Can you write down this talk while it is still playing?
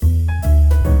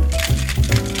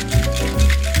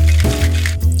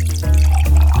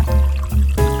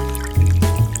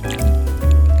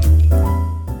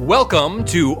Welcome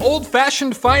to Old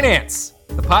Fashioned Finance,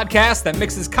 the podcast that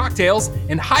mixes cocktails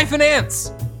and high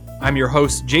finance. I'm your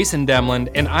host, Jason Demland,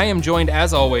 and I am joined,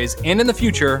 as always, and in the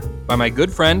future, by my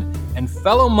good friend and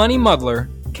fellow money muddler,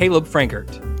 Caleb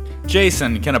Frankert.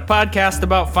 Jason, can a podcast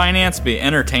about finance be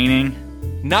entertaining?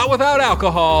 Not without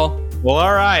alcohol. Well,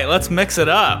 all right, let's mix it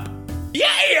up.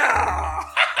 Yeah!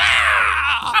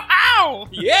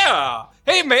 Yeah!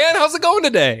 Hey, man, how's it going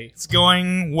today? It's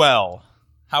going well.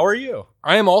 How are you?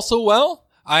 I am also well.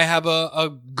 I have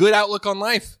a good outlook on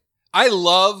life. I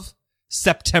love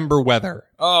September weather.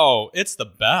 Oh, it's the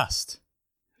best.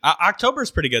 October's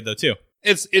pretty good, though, too.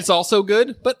 It's also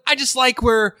good, but I just like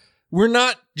we're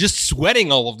not just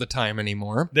sweating all of the time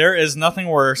anymore. There is nothing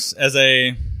worse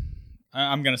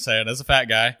I'm going to say it, as a fat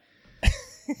guy,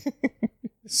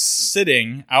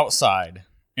 sitting outside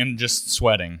and just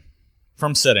sweating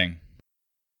from sitting.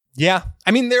 Yeah.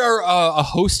 I mean, there are a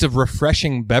host of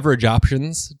refreshing beverage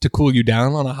options to cool you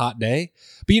down on a hot day.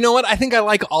 But you know what? I think I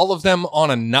like all of them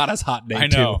on a not as hot day, I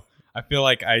know. Too. I feel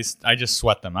like I just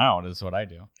sweat them out is what I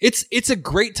do. It's a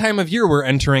great time of year we're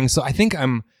entering, so I think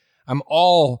I'm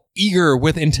all eager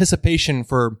with anticipation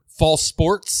for fall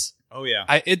sports. Oh,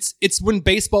 yeah. It's when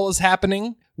baseball is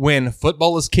happening, when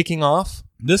football is kicking off.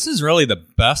 This is really the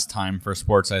best time for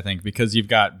sports, I think, because you've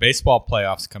got baseball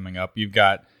playoffs coming up. You've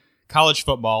got college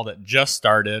football that just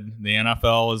started. The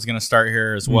NFL is going to start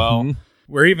here as well. Mm-hmm.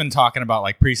 We're even talking about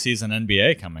like preseason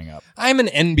NBA coming up. I'm an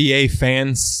NBA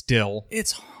fan still.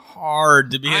 It's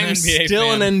hard to be an NBA fan. I'm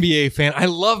still an NBA fan. I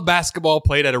love basketball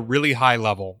played at a really high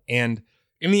level. And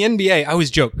in the NBA, I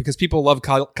always joke because people love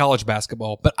college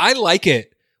basketball, but I like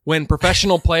it when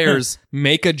professional players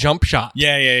make a jump shot.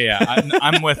 Yeah.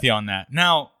 I'm with you on that.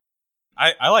 Now,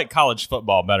 I like college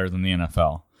football better than the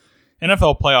NFL.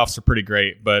 NFL playoffs are pretty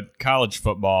great, but college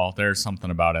football, there's something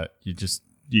about it.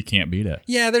 You can't beat it.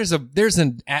 Yeah,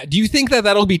 do you think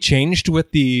that'll be changed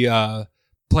with the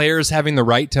players having the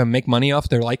right to make money off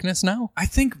their likeness now? I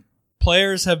think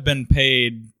players have been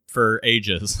paid for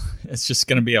ages. It's just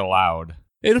going to be allowed.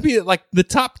 It'll be like the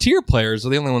top tier players are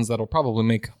the only ones that'll probably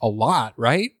make a lot,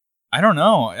 right? I don't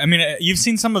know. I mean, you've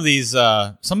seen some of these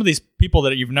people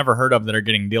that you've never heard of that are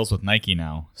getting deals with Nike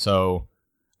now. So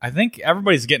I think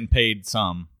everybody's getting paid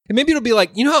some. And maybe it'll be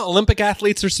like, you know how Olympic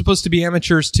athletes are supposed to be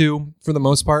amateurs too, for the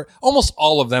most part? Almost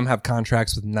all of them have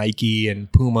contracts with Nike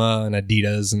and Puma and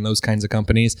Adidas and those kinds of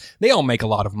companies. They all make a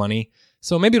lot of money.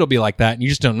 So maybe it'll be like that, and you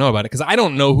just don't know about it. Because I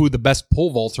don't know who the best pole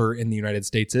vaulter in the United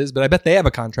States is, but I bet they have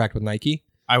a contract with Nike.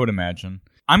 I would imagine.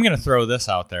 I'm going to throw this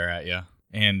out there at you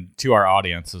and to our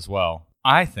audience as well.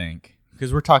 I think,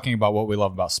 because we're talking about what we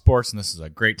love about sports, and this is a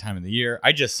great time of the year.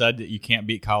 I just said that you can't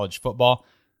beat college football.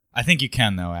 I think you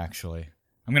can, though, actually.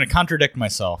 I'm going to contradict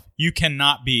myself. You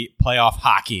cannot beat playoff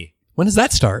hockey. When does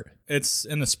that start? It's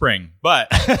in the spring,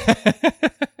 but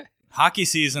hockey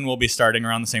season will be starting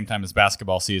around the same time as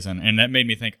basketball season, and that made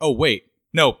me think, oh, wait,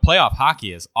 no, playoff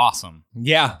hockey is awesome.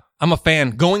 Yeah, I'm a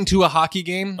fan. Going to a hockey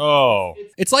game,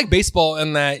 it's like baseball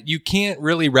in that you can't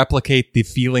really replicate the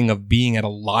feeling of being at a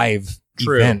live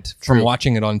event from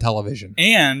watching it on television.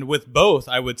 And with both,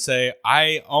 I would say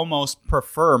I almost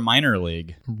prefer minor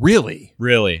league. Really?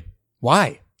 Really.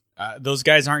 Why? Those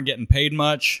guys aren't getting paid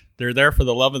much. They're there for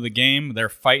the love of the game. They're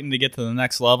fighting to get to the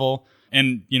next level.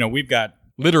 And, you know, we've got...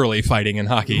 Literally fighting in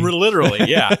hockey. Literally,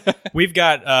 yeah. We've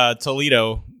got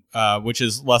Toledo, which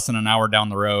is less than an hour down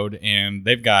the road, and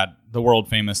they've got the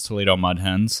world-famous Toledo Mud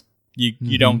Hens.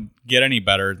 You don't get any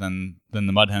better than the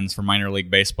Mud Hens for minor league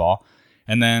baseball.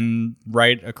 And then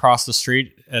right across the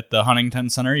street at the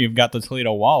Huntington Center, you've got the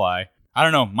Toledo Walleye. I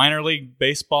don't know, minor league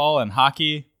baseball and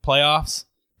hockey playoffs,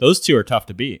 those two are tough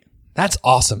to beat. That's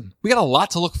awesome. We got a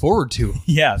lot to look forward to.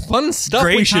 Yeah. Fun stuff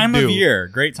we should do. Great time of year.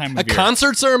 Great time of year.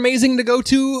 Concerts are amazing to go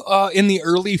to in the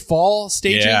early fall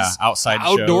stages. Yeah, outside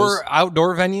shows.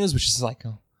 Outdoor venues, which is like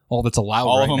all that's allowed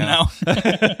all right of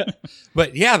them now.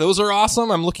 But yeah, those are awesome.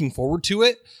 I'm looking forward to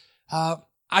it. I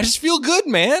just feel good,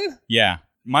 man. Yeah.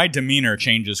 My demeanor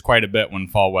changes quite a bit when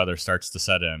fall weather starts to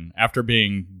set in. After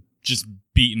being just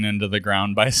beaten into the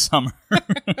ground by summer.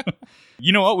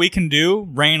 You know what we can do?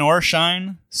 Rain or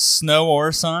shine, snow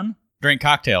or sun, drink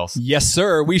cocktails. Yes,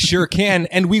 sir. We sure can.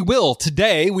 And we will.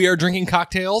 Today, we are drinking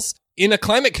cocktails in a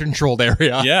climate-controlled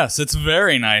area. Yes, it's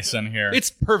very nice in here.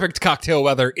 It's perfect cocktail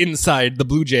weather inside the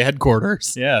Blue Jay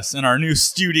headquarters. Yes, in our new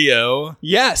studio.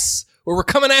 Yes. Where we're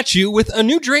coming at you with a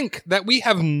new drink that we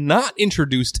have not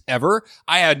introduced ever.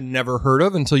 I had never heard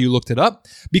of until you looked it up.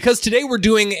 Because today we're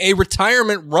doing a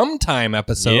retirement rum time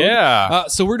episode. Yeah.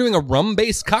 So we're doing a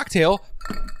rum-based cocktail.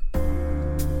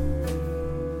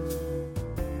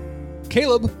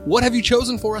 Caleb, what have you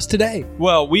chosen for us today?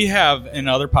 Well, we have in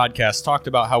other podcasts talked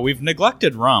about how we've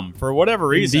neglected rum for whatever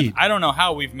reason. Indeed. I don't know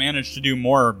how we've managed to do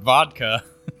more vodka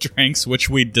drinks, which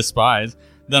we despise,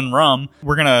 than rum.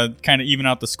 We're going to kind of even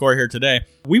out the score here today.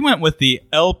 We went with the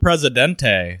El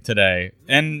Presidente today,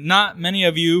 and not many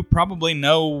of you probably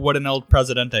know what an El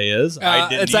Presidente is. I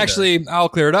didn't It's either. actually, I'll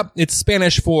clear it up. It's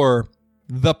Spanish for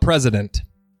the president.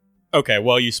 Okay,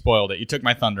 well, you spoiled it. You took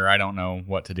my thunder. I don't know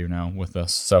what to do now with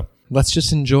this, so... Let's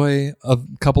just enjoy a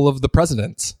couple of the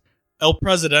presidents. El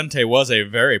Presidente was a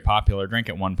very popular drink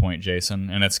at one point, Jason,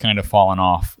 and it's kind of fallen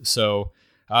off. So,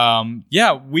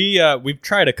 we've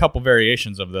tried a couple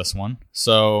variations of this one.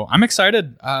 So I'm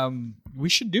excited. We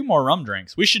should do more rum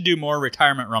drinks. We should do more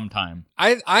retirement rum time.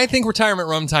 I think retirement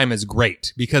rum time is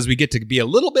great because we get to be a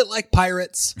little bit like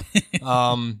pirates,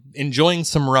 enjoying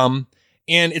some rum,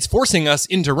 and it's forcing us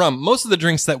into rum. Most of the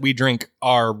drinks that we drink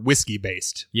are whiskey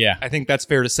based. Yeah. I think that's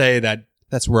fair to say that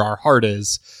that's where our heart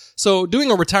is. So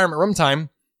doing a retirement rum time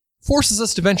forces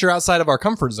us to venture outside of our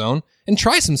comfort zone and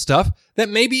try some stuff that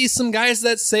maybe some guys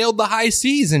that sailed the high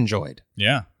seas enjoyed.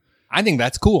 Yeah. I think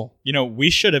that's cool. You know, we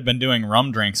should have been doing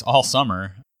rum drinks all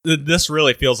summer. This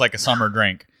really feels like a summer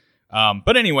drink.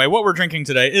 But anyway, what we're drinking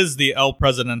today is the El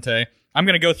Presidente. I'm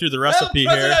going to go through the recipe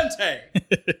here.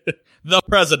 The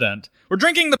President. We're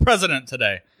drinking the President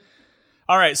today.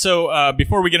 All right, so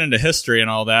before we get into history and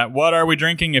all that, what are we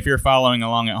drinking if you're following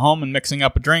along at home and mixing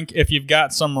up a drink? If you've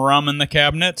got some rum in the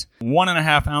cabinet,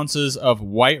 1.5 ounces of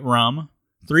white rum,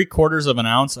 3/4 of an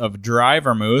ounce of dry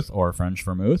vermouth or French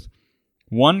vermouth,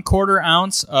 1/4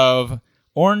 ounce of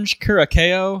orange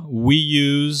Curacao. We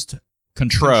used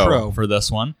Cointreau for this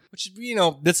one. Which, you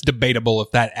know, that's debatable if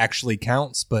that actually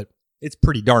counts, but it's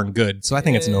pretty darn good. So I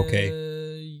think it's an okay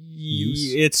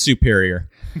use. It's superior.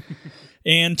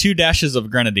 And 2 dashes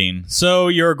of grenadine. So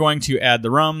you're going to add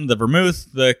the rum, the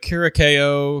vermouth, the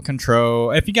Curacao,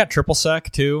 Cointreau. If you got triple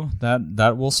sec too,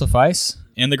 that will suffice.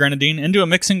 And the grenadine into a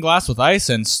mixing glass with ice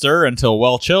and stir until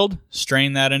well chilled.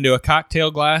 Strain that into a cocktail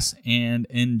glass and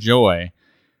enjoy.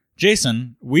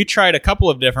 Jason, we tried a couple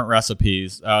of different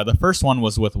recipes. The first one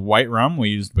was with white rum. We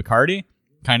used Bacardi,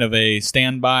 kind of a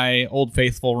standby Old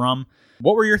Faithful rum.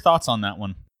 What were your thoughts on that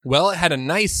one? Well, it had a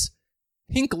nice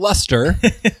pink luster.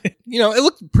 You know, it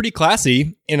looked pretty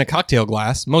classy in a cocktail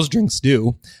glass. Most drinks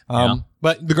do.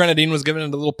 But the grenadine was given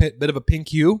it a little bit of a pink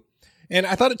hue. And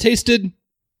I thought it tasted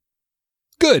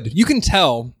good. You can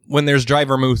tell when there's dry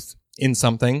vermouth in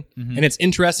something. Mm-hmm. And it's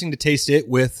interesting to taste it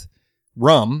with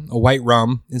rum, a white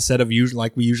rum, instead of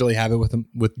like we usually have it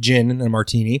with gin and a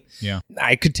martini. Yeah.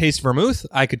 I could taste vermouth.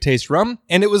 I could taste rum.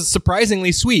 And it was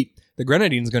surprisingly sweet. The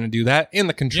grenadine's going to do that. And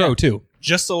the Cointreau, too.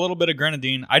 Just a little bit of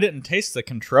grenadine. I didn't taste the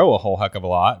Cointreau a whole heck of a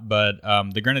lot, but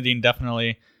the grenadine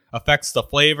definitely affects the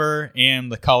flavor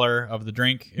and the color of the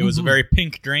drink. It was a very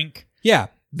pink drink. Yeah,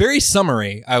 very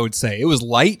summery, I would say. It was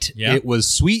light. Yeah. It was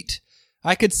sweet.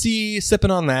 I could see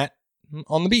sipping on that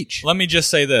on the beach. Let me just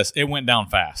say this. It went down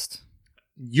fast.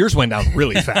 Yours went down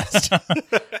really fast.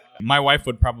 My wife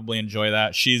would probably enjoy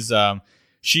that. She's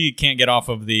she can't get off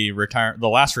of the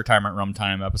last retirement rum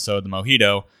time episode, the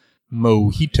Mojito.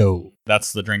 Mojito.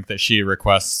 That's the drink that she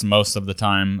requests most of the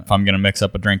time if I'm going to mix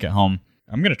up a drink at home.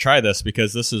 I'm going to try this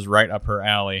because this is right up her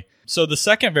alley. So the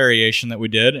second variation that we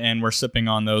did, and we're sipping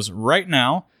on those right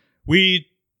now, we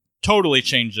totally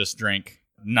changed this drink.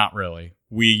 Not really.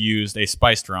 We used a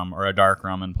spiced rum or a dark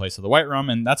rum in place of the white rum,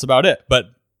 and that's about it.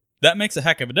 But that makes a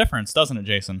heck of a difference, doesn't it,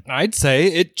 Jason? I'd say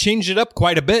it changed it up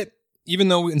quite a bit. Even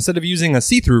though instead of using a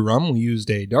see-through rum, we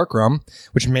used a dark rum,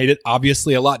 which made it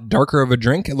obviously a lot darker of a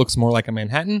drink. It looks more like a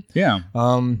Manhattan. Yeah.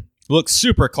 Looks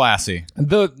super classy.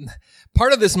 The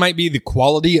part of this might be the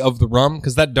quality of the rum,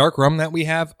 because that dark rum that we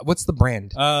have, what's the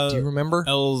brand? Do you remember?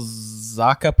 El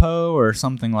Zacapo or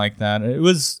something like that. It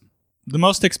was the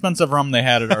most expensive rum they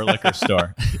had at our liquor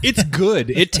store. It's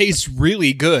good. It tastes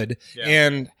really good. Yeah.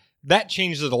 And that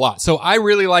changed it a lot. So I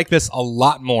really like this a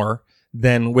lot more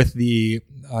than with the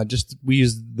we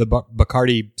used the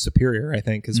Bacardi Superior, I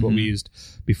think, is what we used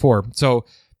before. So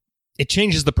it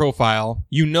changes the profile.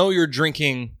 You know you're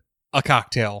drinking a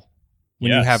cocktail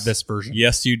when you have this version.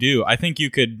 Yes, you do. I think you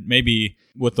could maybe,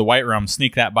 with the white rum,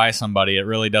 sneak that by somebody. It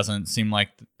really doesn't seem like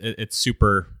it's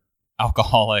super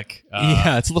alcoholic.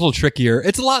 Yeah, it's a little trickier.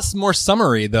 It's a lot more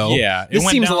summery, though. Yeah. This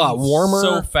seems a lot warmer.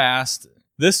 So fast.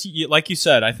 This, like you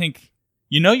said, I think,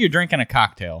 you're drinking a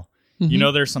cocktail. You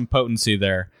know there's some potency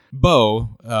there.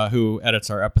 Bo, who edits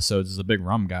our episodes, is a big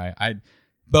rum guy.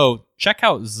 Bo, check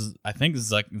out, I think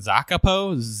it's like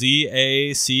Zacapo,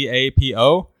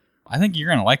 Zacapo. I think you're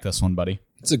going to like this one, buddy.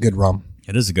 It's a good rum.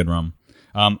 It is a good rum.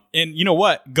 And you know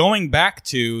what? Going back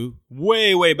to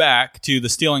way back to the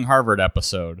Stealing Harvard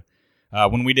episode,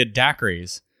 when we did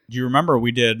daiquiris, do you remember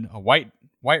we did a white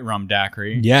rum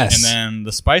daiquiri? Yes. And then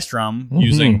the spiced rum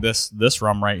using this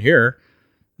rum right here.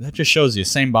 That just shows you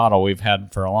same bottle we've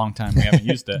had for a long time. We haven't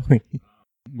used it.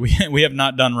 We have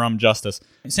not done rum justice.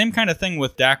 Same kind of thing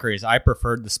with daiquiris. I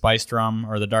preferred the spiced rum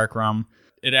or the dark rum.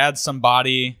 It adds some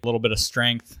body, a little bit of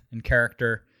strength and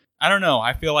character. I don't know.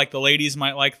 I feel like the ladies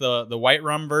might like the white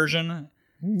rum version,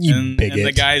 and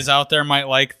the guys out there might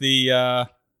like the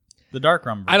dark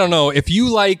rum version. I don't know. If you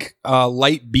like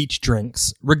light beach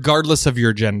drinks, regardless of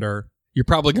your gender, you're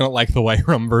probably going to like the white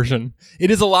rum version. It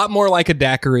is a lot more like a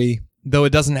daiquiri, though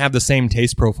it doesn't have the same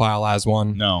taste profile as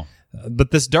one. No. But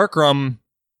this dark rum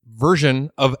version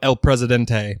of El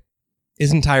Presidente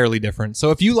is entirely different.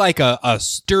 So if you like a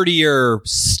sturdier,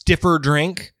 stiffer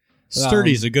drink,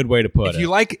 sturdy is a good way to put it.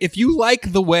 If you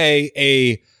like the way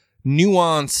a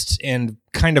nuanced and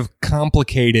kind of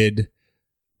complicated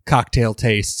cocktail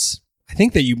tastes, I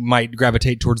think that you might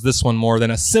gravitate towards this one more than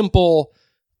a simple,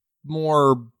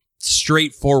 more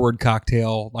straightforward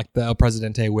cocktail like the El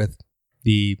Presidente with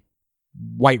the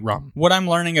white rum. What I'm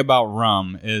learning about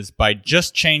rum is by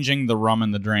just changing the rum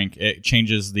in the drink, it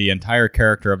changes the entire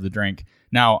character of the drink.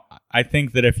 Now, I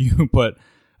think that if you put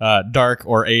dark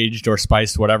or aged or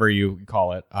spiced, whatever you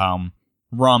call it,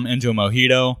 rum into a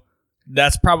mojito,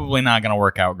 that's probably not going to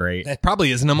work out great. That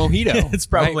probably isn't a mojito. It's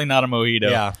probably not a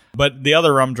mojito. Yeah. But the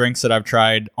other rum drinks that I've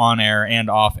tried on air and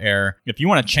off air, if you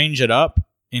want to change it up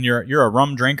and you're a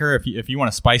rum drinker, if you want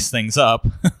to spice things up,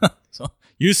 so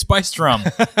use spiced rum.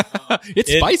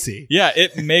 It's spicy. Yeah,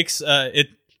 it makes it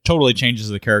totally changes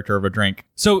the character of a drink.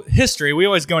 So history, we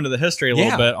always go into the history a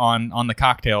little bit on the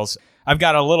cocktails. I've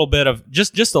got a little bit of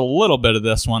just a little bit of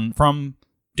this one from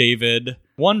David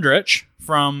Wondrich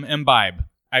from Imbibe.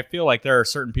 I feel like there are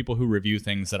certain people who review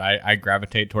things that I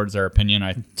gravitate towards their opinion.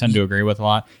 I tend to agree with a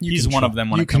lot. He's one of them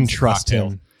when it comes to cocktails. You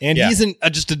can trust him. And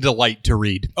he's just a delight to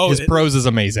read. His prose is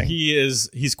amazing.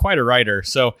 He's quite a writer.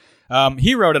 So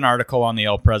he wrote an article on the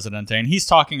El Presidente, and he's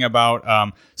talking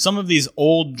about some of these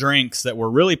old drinks that were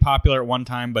really popular at one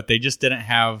time, but they just didn't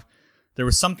have... There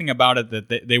was something about it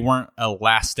that they weren't a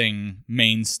lasting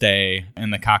mainstay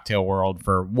in the cocktail world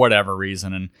for whatever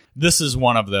reason, and this is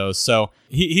one of those. So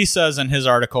he says in his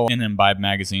article in Imbibe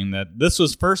magazine that this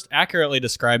was first accurately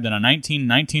described in a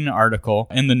 1919 article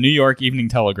in the New York Evening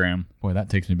Telegram. Boy, that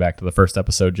takes me back to the first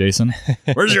episode, Jason.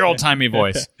 Where's your old-timey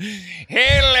voice?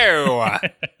 Hello!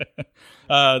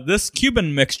 This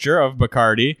Cuban mixture of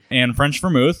Bacardi and French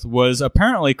vermouth was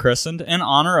apparently christened in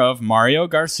honor of Mario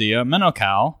Garcia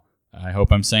Menocal, I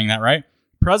hope I'm saying that right,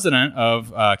 president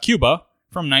of Cuba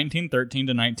from 1913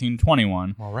 to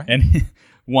 1921. All right. And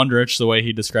Wondrich, the way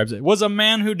he describes it, was a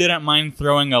man who didn't mind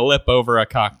throwing a lip over a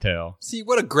cocktail. See,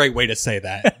 what a great way to say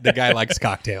that. The guy likes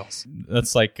cocktails.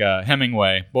 That's like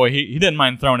Hemingway. Boy, he didn't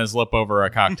mind throwing his lip over a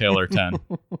cocktail or 10.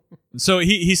 So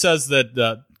he says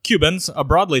that Cubans, a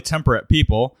broadly temperate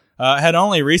people, had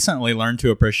only recently learned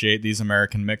to appreciate these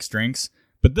American mixed drinks.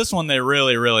 But this one they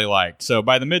really, really liked. So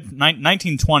by the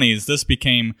mid-1920s, this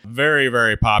became very,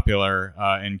 very popular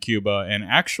in Cuba. And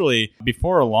actually,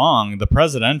 before long, the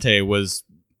Presidente was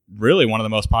really one of the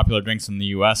most popular drinks in the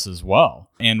U.S. as well.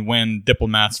 And when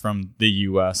diplomats from the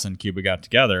U.S. and Cuba got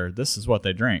together, this is what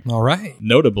they drank. All right.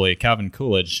 Notably, Calvin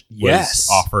Coolidge was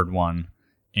offered one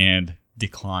and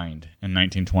declined in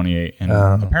 1928. And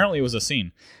apparently it was a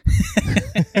scene.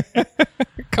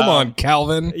 Come on,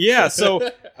 Calvin. Yeah, so...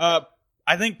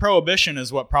 I think Prohibition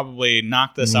is what probably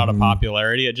knocked this out of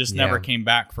popularity. It just never came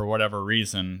back for whatever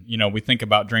reason. You know, we think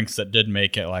about drinks that did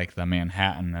make it, like the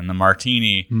Manhattan and the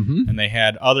Martini, and they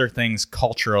had other things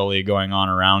culturally going on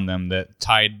around them that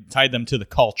tied them to the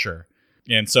culture.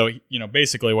 And so, you know,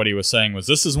 basically what he was saying was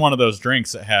this is one of those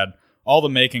drinks that had all the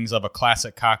makings of a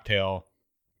classic cocktail,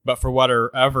 but for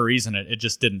whatever reason, it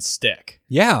just didn't stick.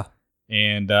 Yeah.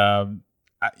 And,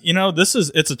 you know,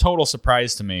 it's a total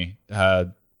surprise to me,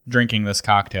 drinking this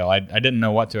cocktail. I didn't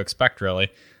know what to expect, really.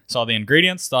 Saw the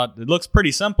ingredients, thought it looks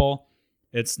pretty simple.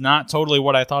 It's not totally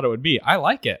what I thought it would be. I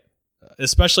like it,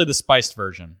 especially the spiced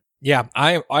version. Yeah,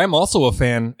 I'm also a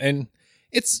fan, and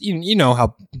it's you know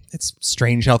how it's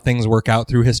strange how things work out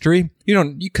through history.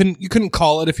 You couldn't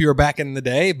call it if you were back in the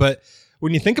day, but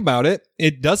when you think about it,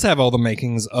 it does have all the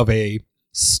makings of a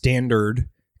standard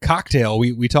cocktail.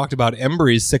 We talked about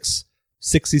Embry's six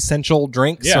essential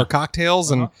drinks or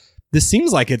cocktails, and this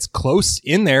seems like it's close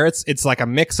in there. It's like a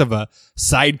mix of a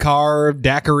sidecar,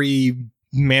 daiquiri,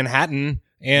 Manhattan,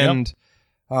 and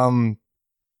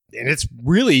it's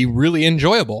really, really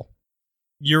enjoyable.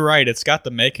 You're right. It's got the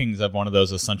makings of one of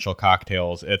those essential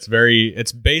cocktails.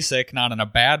 It's basic, not in a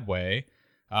bad way.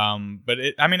 But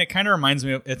it kind of reminds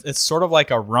me of, it's sort of like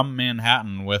a rum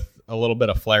Manhattan with a little bit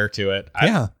of flair to it.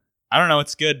 Yeah. I don't know.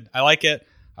 It's good. I like it.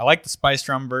 I like the spiced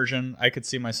rum version. I could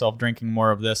see myself drinking more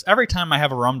of this. Every time I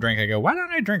have a rum drink, I go, why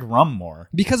don't I drink rum more?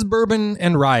 Because bourbon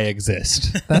and rye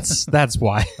exist. That's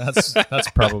why.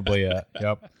 That's probably it.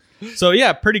 Yep. So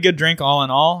yeah, pretty good drink all in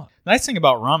all. The nice thing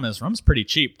about rum is rum's pretty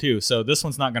cheap too. So this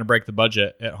one's not going to break the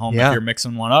budget at home if you're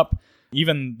mixing one up.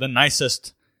 Even the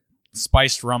nicest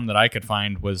spiced rum that I could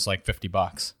find was like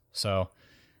 $50. So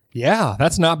yeah,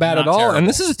 that's not bad at all. Terrible. And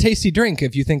this is a tasty drink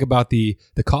if you think about the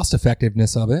cost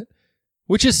effectiveness of it,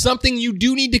 which is something you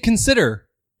do need to consider.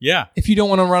 Yeah. If you don't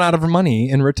want to run out of money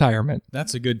in retirement.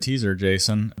 That's a good teaser,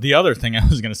 Jason. The other thing I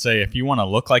was going to say, if you want to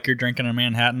look like you're drinking a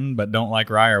Manhattan but don't like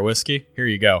rye or whiskey, here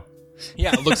you go.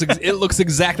 Yeah, it looks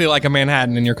exactly like a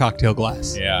Manhattan in your cocktail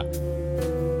glass. Yeah.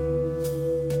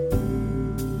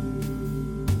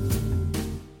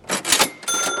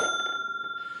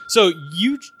 So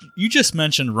you just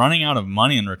mentioned running out of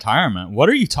money in retirement. What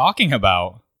are you talking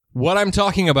about? What I'm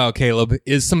talking about, Caleb,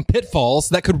 is some pitfalls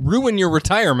that could ruin your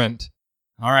retirement.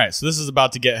 All right, so this is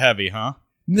about to get heavy, huh?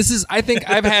 I think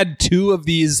I've had 2 of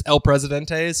these El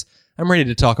Presidentes. I'm ready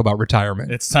to talk about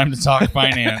retirement. It's time to talk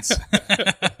finance.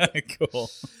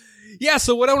 Cool. Yeah,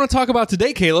 so what I want to talk about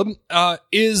today, Caleb,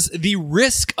 is the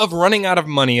risk of running out of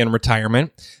money in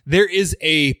retirement. There is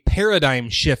a paradigm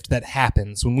shift that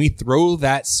happens when we throw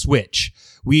that switch.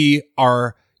 We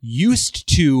are used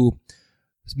to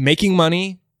making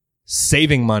money,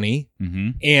 saving money,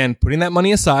 and putting that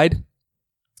money aside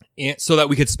so that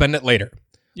we could spend it later.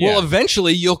 Yeah. Well,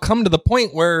 eventually you'll come to the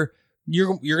point where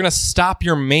you're going to stop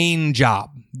your main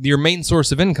job, your main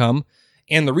source of income.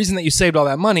 And the reason that you saved all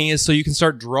that money is so you can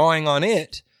start drawing on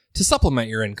it to supplement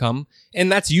your income.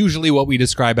 And that's usually what we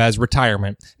describe as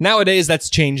retirement. Nowadays, that's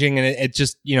changing. And it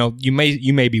just, you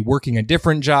may be working a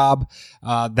different job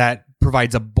that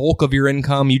provides a bulk of your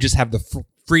income. You just have the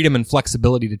freedom and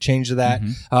flexibility to change that.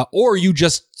 Or you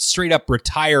just straight up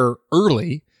retire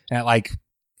early at like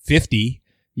 50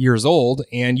 years old,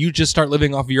 and you just start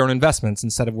living off of your own investments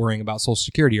instead of worrying about Social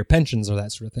Security or pensions or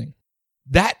that sort of thing.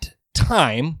 That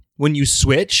time when you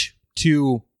switch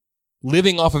to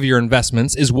living off of your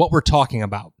investments is what we're talking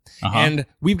about. And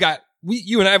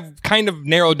you and I have kind of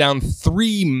narrowed down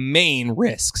 3 main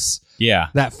risks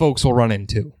that folks will run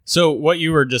into. So what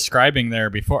you were describing there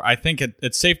before, I think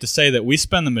it's safe to say that we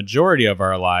spend the majority of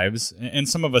our lives, and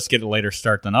some of us get a later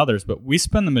start than others, but we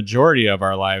spend the majority of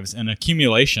our lives in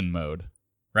accumulation mode.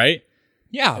 Right?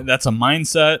 Yeah. That's a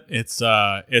mindset.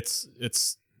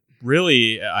 It's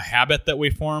really a habit that we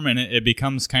form, and it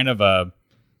becomes kind of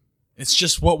it's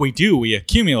just what we do. We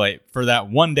accumulate for that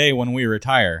one day when we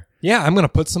retire. Yeah, I'm going to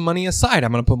put some money aside.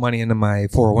 I'm going to put money into my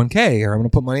 401k, or I'm going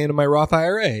to put money into my Roth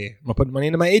IRA. I'm going to put money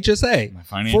into my HSA. My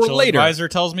financial advisor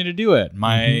tells me to do it.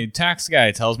 My tax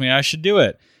guy tells me I should do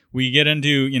it. We get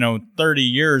into, 30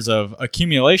 years of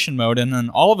accumulation mode, and then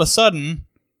all of a sudden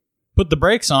put the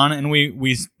brakes on and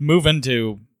we move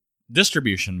into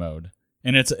distribution mode.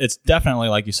 And it's definitely,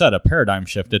 like you said, a paradigm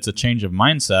shift. It's a change of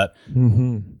mindset.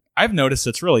 I've noticed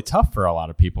it's really tough for a lot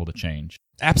of people to change.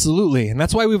 Absolutely. And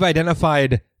that's why we've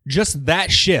identified just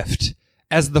that shift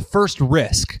as the first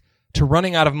risk to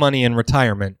running out of money in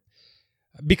retirement.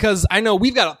 Because I know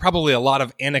we've got probably a lot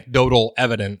of anecdotal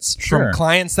evidence from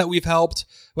clients that we've helped.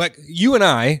 Like you and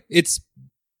I, it's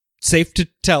safe to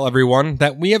tell everyone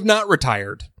that we have not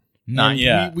retired. Not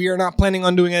yet. We are not planning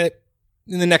on doing it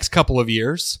in the next couple of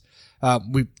years.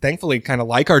 We thankfully kind of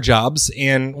like our jobs,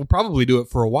 and we'll probably do it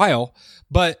for a while.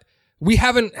 But we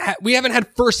haven't had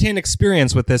firsthand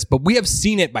experience with this, but we have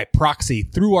seen it by proxy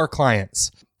through our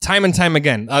clients time and time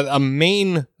again. A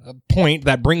main point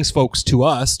that brings folks to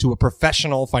us, to a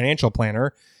professional financial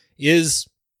planner, is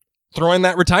throwing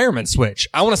that retirement switch.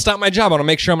 I want to stop my job. I want to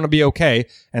make sure I'm going to be okay.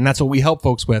 And that's what we help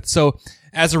folks with. So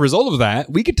as a result of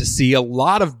that, we get to see a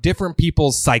lot of different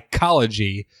people's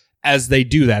psychology as they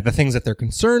do that. The things that they're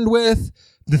concerned with,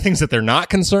 the things that they're not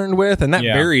concerned with. And that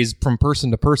varies from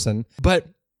person to person. But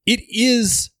it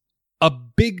is a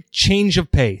big change of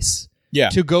pace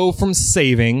to go from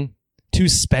saving to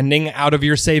spending out of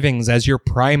your savings as your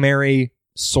primary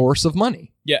source of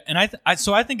money. Yeah, and I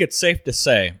think it's safe to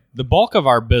say the bulk of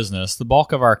our business, the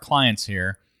bulk of our clients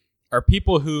here are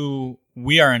people who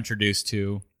we are introduced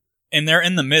to, and they're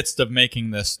in the midst of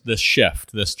making this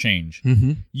shift, this change.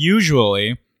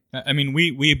 Usually, I mean,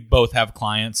 we both have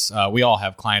clients. We all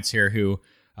have clients here who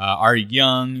are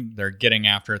young. They're getting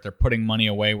after it. They're putting money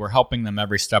away. We're helping them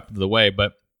every step of the way.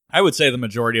 But I would say the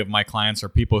majority of my clients are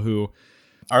people who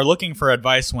are looking for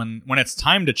advice when it's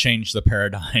time to change the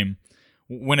paradigm,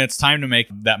 when it's time to make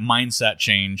that mindset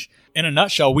change. In a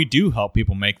nutshell, we do help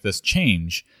people make this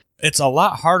change. It's a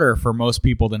lot harder for most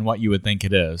people than what you would think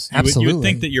it is. Absolutely. You would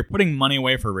think that you're putting money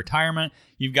away for retirement.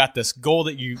 You've got this goal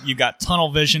that you got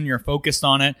tunnel vision. You're focused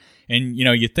on it, and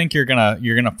you think you're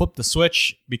gonna flip the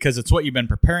switch because it's what you've been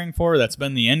preparing for. That's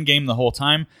been the end game the whole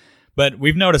time. But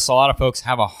we've noticed a lot of folks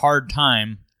have a hard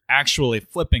time actually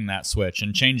flipping that switch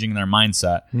and changing their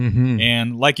mindset. Mm-hmm.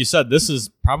 And like you said, this is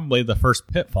probably the first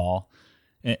pitfall,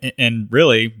 and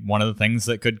really one of the things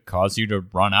that could cause you to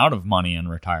run out of money in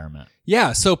retirement.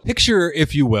 Yeah, so picture,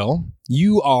 if you will,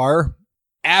 you are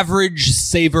average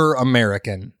saver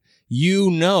American.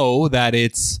 You know that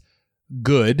it's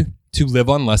good to live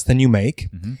on less than you make,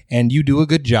 and you do a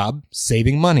good job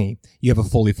saving money. You have a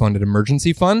fully funded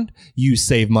emergency fund. You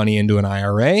save money into an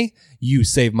IRA. You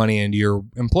save money into your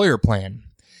employer plan.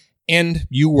 And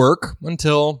you work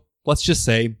until, let's just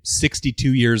say,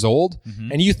 62 years old,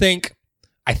 and you think,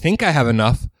 I think I have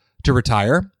enough to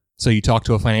retire. So you talk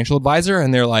to a financial advisor,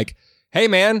 and they're like, hey,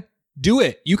 man, do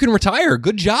it. You can retire.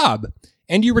 Good job.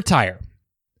 And you retire.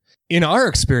 In our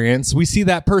experience, we see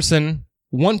that person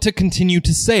want to continue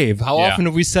to save. How often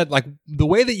have we said, like, the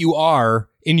way that you are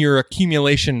in your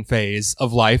accumulation phase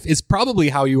of life is probably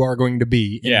how you are going to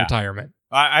be in retirement?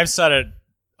 I've said it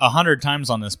 100 times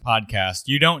on this podcast.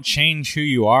 You don't change who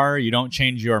you are. You don't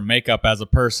change your makeup as a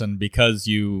person because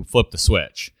you flip the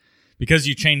switch. Because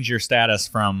you change your status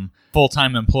from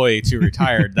full-time employee to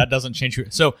retired, that doesn't change who.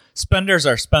 So spenders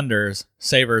are spenders,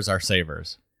 savers are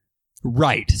savers.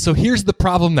 Right. So here's the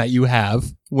problem that you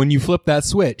have when you flip that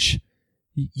switch.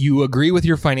 You agree with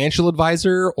your financial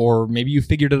advisor, or maybe you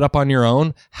figured it up on your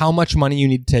own, how much money you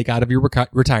need to take out of your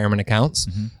retirement accounts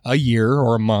a year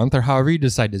or a month or however you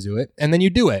decide to do it. And then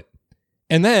you do it.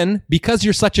 And then because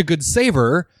you're such a good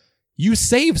saver, you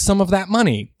save some of that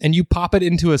money and you pop it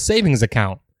into a savings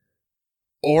account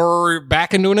or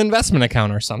back into an investment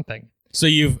account or something. So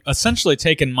you've essentially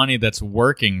taken money that's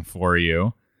working for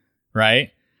you, right?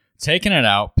 Taken it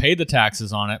out, paid the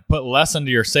taxes on it, put less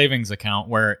into your savings account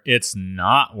where it's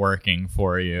not working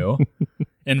for you.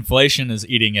 Inflation is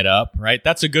eating it up, right?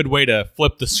 That's a good way to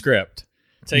flip the script.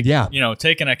 Take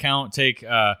an account, take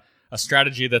a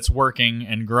strategy that's working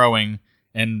and growing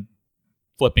and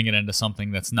flipping it into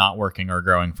something that's not working or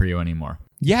growing for you anymore.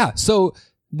 Yeah. So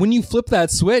when you flip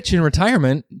that switch in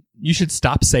retirement, you should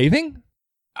stop saving?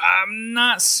 I'm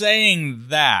not saying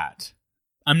that.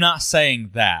 I'm not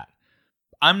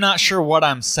sure what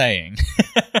I'm saying.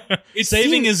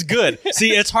 Saving is good.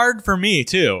 See, it's hard for me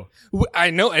too.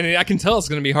 I know, and I can tell it's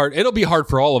going to be hard. It'll be hard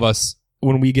for all of us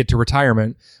when we get to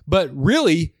retirement. But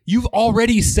really, you've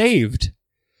already saved.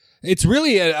 It's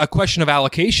really a question of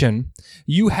allocation.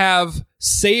 You have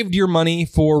saved your money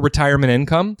for retirement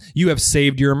income. You have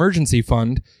saved your emergency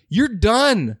fund. You're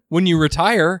done when you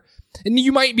retire. And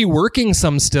you might be working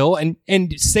some still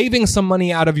and saving some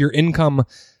money out of your income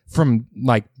from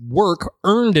like work.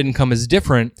 Earned income is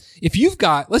different. If you've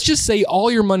got, let's just say all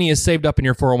your money is saved up in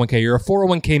your 401k. You're a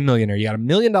 401k millionaire. You got $1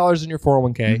 million in your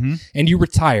 401k and you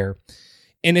retire.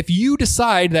 And if you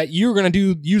decide that you're going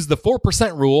to use the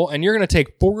 4% rule and you're going to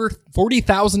take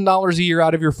 $40,000 a year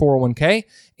out of your 401k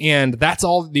and that's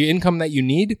all the income that you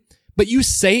need, but you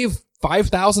save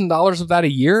 $5,000 of that a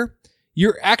year,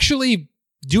 you're actually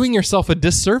doing yourself a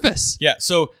disservice. Yeah.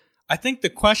 So I think the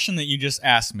question that you just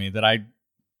asked me that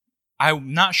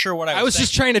I'm not sure what I was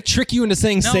just trying to trick you into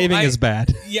saying saving is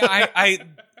bad. Yeah,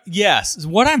 yes.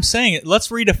 What I'm saying, let's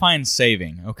redefine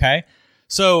saving, okay?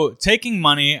 So taking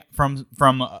money from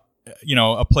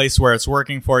a place where it's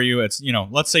working for you, it's,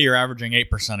 let's say you're averaging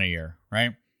 8% a year,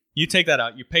 right? You take that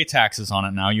out, you pay taxes on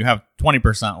it now, you have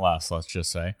 20% less, let's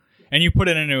just say, and you put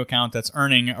it into an account that's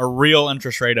earning a real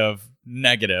interest rate of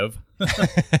negative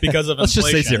because of inflation. Let's just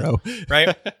say zero.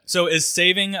 Right? So is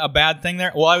saving a bad thing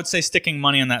there? Well, I would say sticking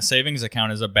money in that savings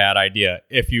account is a bad idea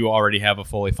if you already have a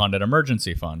fully funded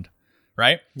emergency fund,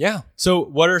 right? Yeah. So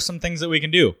what are some things that we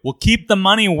can do? Well, keep the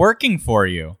money working for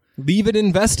you. Leave it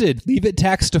invested. Leave it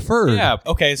tax deferred. Yeah.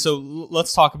 Okay. So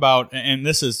let's talk about, and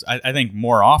this is, I think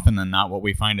more often than not, what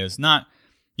we find is not,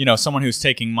 someone who's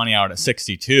taking money out at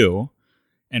 62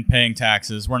 and paying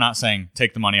taxes. We're not saying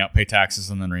take the money out, pay taxes,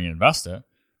 and then reinvest it.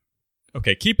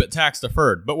 Okay, keep it tax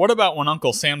deferred. But what about when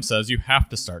Uncle Sam says you have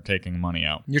to start taking money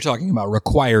out? You're talking about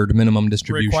required minimum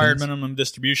distributions. Required minimum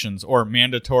distributions or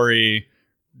mandatory,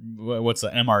 what's the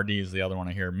MRD is the other one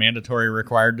I hear. Mandatory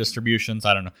required distributions.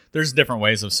 I don't know. There's different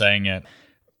ways of saying it.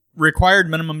 Required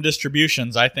minimum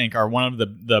distributions, I think, are one of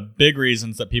the big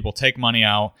reasons that people take money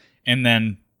out and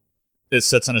then it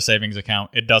sits in a savings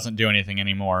account. It doesn't do anything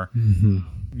anymore. Mm-hmm.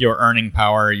 Your earning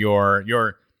power,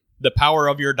 the power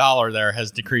of your dollar there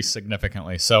has decreased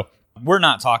significantly. So we're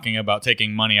not talking about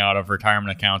taking money out of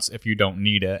retirement accounts if you don't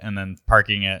need it and then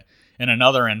parking it in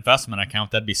another investment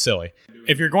account. That'd be silly.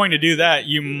 If you're going to do that,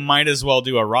 you might as well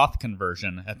do a Roth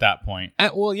conversion at that point.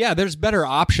 Well, yeah, there's better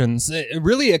options.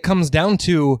 It comes down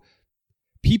to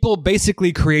people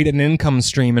basically create an income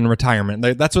stream in retirement.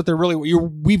 That's what they're really.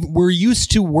 We're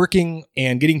used to working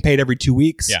and getting paid every 2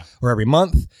 weeks or every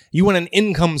month. You want an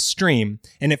income stream,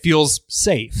 and it feels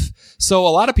safe. So a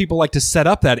lot of people like to set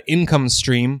up that income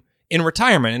stream in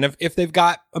retirement. And if they've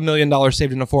got $1 million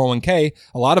saved in a 401k,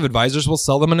 a lot of advisors will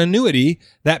sell them an annuity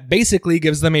that basically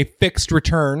gives them a fixed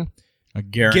return, a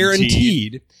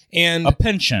guaranteed and a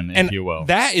pension, if you will.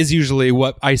 That is usually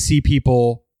what I see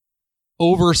people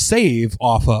oversave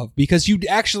off of, because you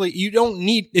don't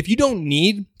need, if you don't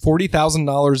need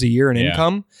 $40,000 a year in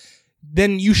income,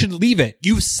 then you should leave it.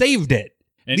 You've saved it.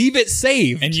 Leave it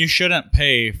saved. And you shouldn't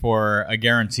pay for a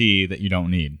guarantee that you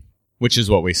don't need, which is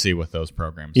what we see with those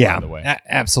programs, by the way.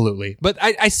 Absolutely. But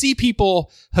I see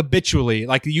people habitually,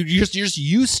 like you're just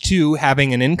used to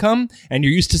having an income, and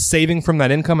you're used to saving from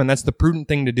that income, and that's the prudent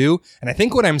thing to do. And I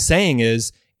think what I'm saying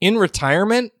is, in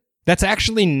retirement, that's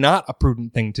actually not a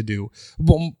prudent thing to do.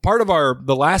 Well, part of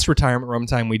the last retirement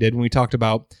runtime we did, when we talked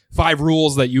about 5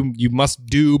 rules that you must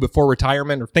do before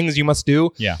retirement, or things you must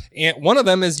do. Yeah. And one of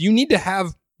them is you need to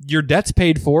have your debts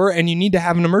paid for, and you need to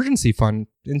have an emergency fund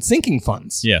and sinking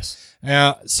funds. Yes.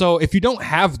 So if you don't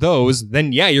have those,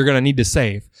 then you're going to need to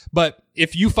save. But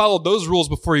if you followed those rules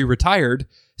before you retired,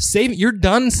 you're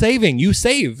done saving. You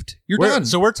saved. You're done.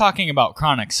 So we're talking about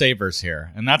chronic savers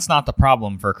here, and that's not the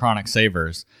problem for chronic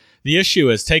savers. The issue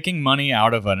is taking money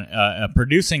out of a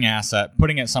producing asset,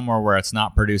 putting it somewhere where it's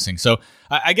not producing. So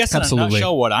I guess in a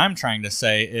nutshell, what I'm trying to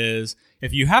say is,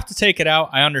 if you have to take it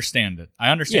out, I understand it. I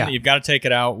understand that you've got to take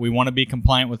it out. We want to be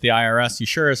compliant with the IRS. You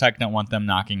sure as heck don't want them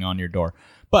knocking on your door.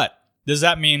 But does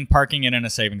that mean parking it in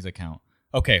a savings account?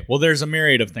 Okay, well, there's a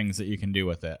myriad of things that you can do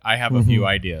with it. I have a few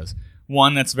ideas.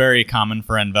 One that's very common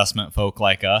for investment folk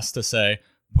like us to say,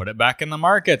 put it back in the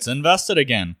markets, invest it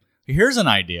again. Here's an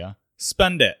idea.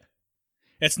 Spend it.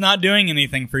 It's not doing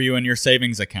anything for you in your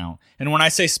savings account. And when I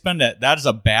say spend it, that is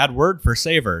a bad word for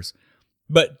savers.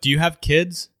 But do you have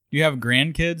kids? Do you have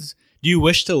grandkids? Do you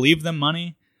wish to leave them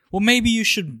money? Well, maybe you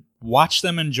should watch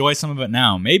them enjoy some of it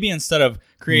now. Maybe instead of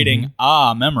creating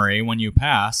memory when you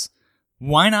pass,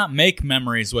 why not make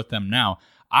memories with them now?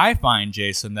 I find,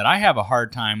 Jason, that I have a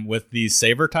hard time with these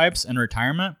saver types in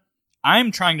retirement.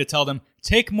 I'm trying to tell them,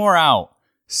 take more out.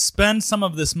 Spend some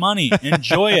of this money.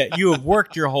 Enjoy it. You have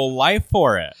worked your whole life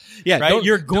for it. Yeah, right?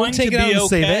 You're going to be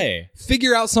okay.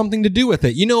 Figure out something to do with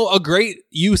it. A great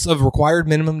use of required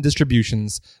minimum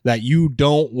distributions that you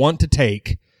don't want to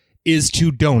take is to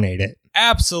donate it.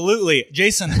 Absolutely.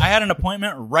 Jason, I had an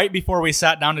appointment right before we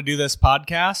sat down to do this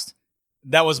podcast.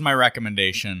 That was my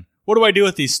recommendation. What do I do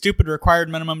with these stupid required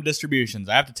minimum distributions?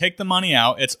 I have to take the money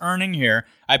out. It's earning here.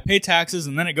 I pay taxes,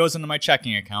 and then it goes into my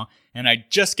checking account, and I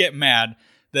just get mad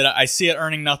that I see it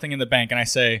earning nothing in the bank, and I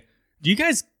say,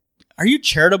 are you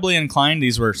charitably inclined?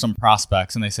 These were some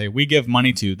prospects, and they say, we give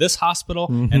money to this hospital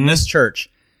and this church.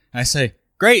 And I say,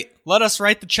 great, let us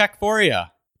write the check for you.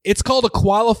 It's called a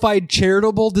qualified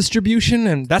charitable distribution,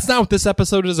 and that's not what this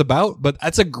episode is about, but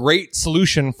that's a great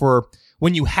solution for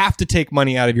when you have to take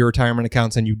money out of your retirement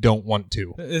accounts and you don't want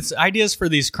to. It's ideas for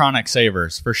these chronic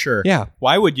savers, for sure. Yeah.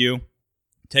 Why would you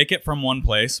take it from one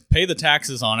place, pay the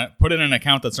taxes on it, put it in an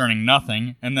account that's earning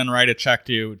nothing, and then write a check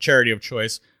to charity of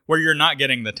choice where you're not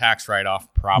getting the tax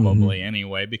write-off probably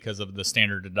anyway because of the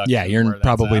standard deduction? Yeah, you're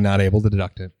probably not able to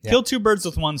deduct it. Kill 2 birds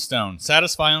with one stone.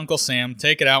 Satisfy Uncle Sam.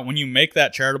 Take it out. When you make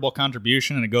that charitable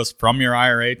contribution and it goes from your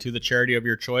IRA to the charity of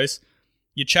your choice,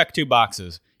 you check 2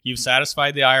 boxes. You've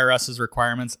satisfied the IRS's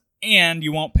requirements, and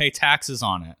you won't pay taxes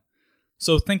on it.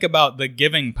 So think about the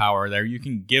giving power there. You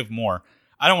can give more.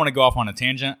 I don't want to go off on a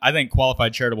tangent. I think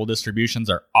qualified charitable distributions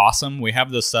are awesome. We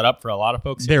have this set up for a lot of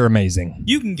folks. They're amazing.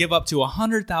 You can give up to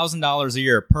 $100,000 a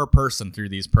year per person through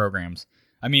these programs.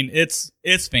 I mean, it's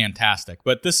fantastic.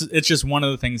 But it's just one of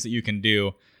the things that you can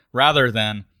do rather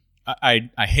than, I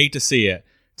hate to see it,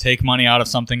 take money out of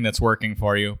something that's working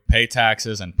for you, pay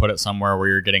taxes, and put it somewhere where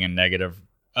you're getting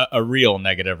a real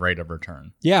negative rate of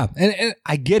return. Yeah, and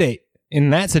I get it.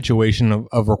 In that situation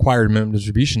of required minimum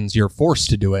distributions, you're forced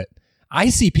to do it. I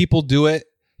see people do it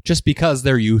just because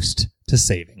they're used to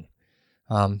saving.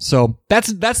 So that's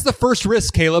the first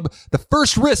risk, Caleb. The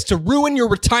first risk to ruin your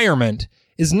retirement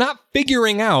is not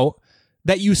figuring out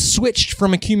that you switched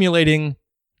from accumulating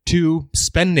to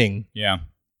spending. Yeah.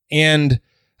 And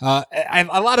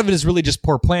A lot of it is really just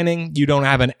poor planning. You don't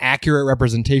have an accurate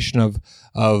representation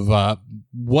of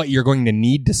what you're going to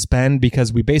need to spend,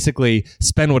 because we basically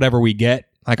spend whatever we get.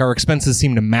 Like, our expenses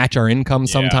seem to match our income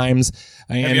sometimes.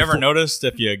 And have you ever noticed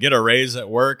if you get a raise at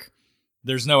work,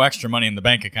 there's no extra money in the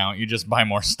bank account. You just buy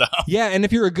more stuff. Yeah, and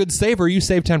if you're a good saver, you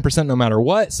save 10% no matter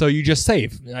what, so you just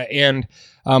save. And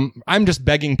I'm just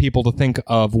begging people to think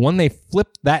of when they flip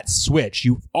that switch,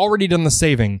 you've already done the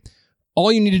saving.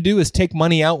 All you need to do is take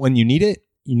money out when you need it.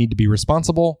 You need to be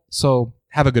responsible, so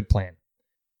have a good plan.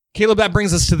 Caleb, that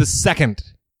brings us to the second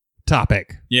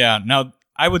topic. Yeah, now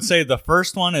I would say the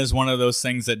first one is one of those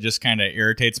things that just kind of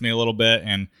irritates me a little bit,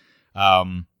 and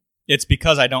it's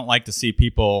because I don't like to see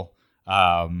people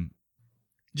I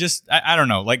don't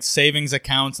know, like savings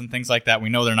accounts and things like that. We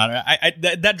know they're not.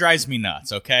 That drives me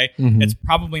nuts. Okay, It's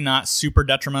probably not super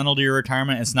detrimental to your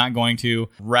retirement. It's not going to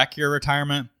wreck your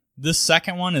retirement. This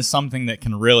second one is something that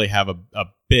can really have a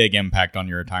big impact on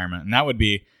your retirement, and that would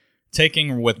be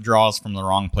taking withdrawals from the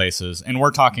wrong places. And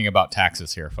we're talking about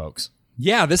taxes here, folks.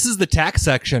 Yeah, this is the tax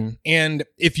section. And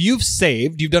if you've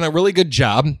saved, you've done a really good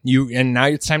job, and now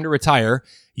it's time to retire,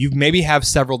 you maybe have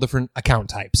several different account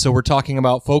types. So we're talking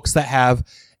about folks that have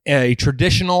a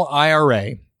traditional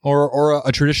IRA or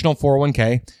a traditional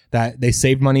 401k that they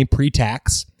saved money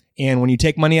pre-tax. And when you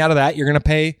take money out of that, you're going to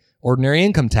pay ordinary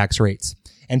income tax rates.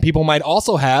 And people might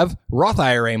also have Roth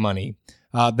IRA money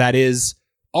that is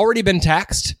already been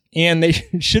taxed, and they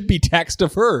should be tax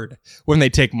deferred when they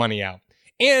take money out.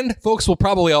 And folks will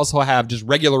probably also have just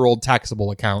regular old taxable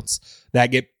accounts that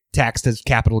get taxed as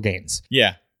capital gains.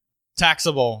 Yeah.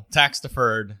 Taxable, tax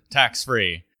deferred, tax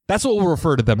free. That's what we'll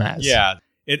refer to them as. Yeah.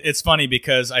 It's funny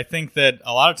because I think that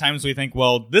a lot of times we think,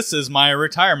 well, this is my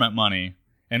retirement money.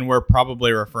 And we're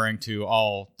probably referring to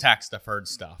all tax deferred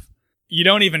stuff. You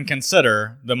don't even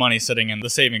consider the money sitting in the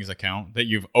savings account that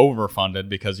you've overfunded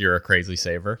because you're a crazy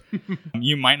saver.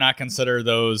 You might not consider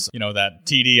those, that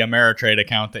TD Ameritrade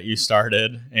account that you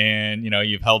started, and,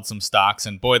 you've held some stocks,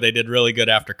 and boy, they did really good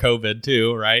after COVID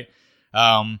too, right?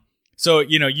 So,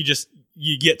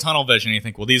 you get tunnel vision. You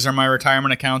think, well, these are my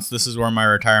retirement accounts. This is where my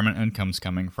retirement income's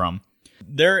coming from.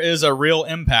 There is a real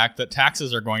impact that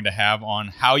taxes are going to have on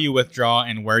how you withdraw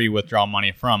and where you withdraw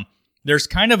money from. There's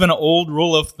kind of an old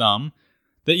rule of thumb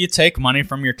that you take money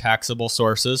from your taxable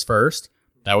sources first.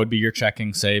 That would be your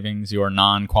checking, savings, your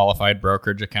non-qualified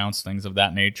brokerage accounts, things of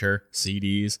that nature,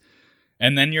 CDs,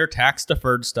 and then your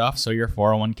tax-deferred stuff, so your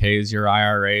 401ks, your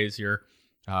IRAs, your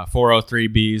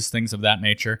 403bs, things of that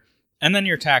nature, and then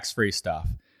your tax-free stuff,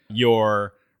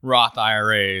 your Roth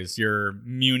IRAs, your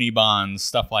muni bonds,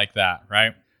 stuff like that,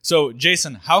 right? So,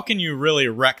 Jason, how can you really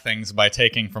wreck things by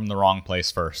taking from the wrong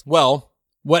place first? Well,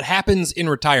 what happens in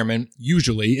retirement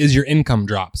usually is your income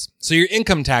drops. So your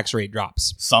income tax rate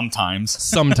drops. Sometimes.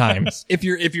 if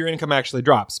your income actually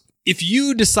drops. If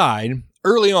you decide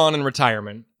early on in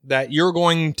retirement that you're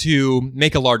going to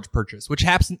make a large purchase, which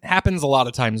happens a lot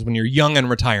of times when you're young in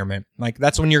retirement, like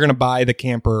that's when you're going to buy the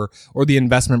camper or the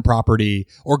investment property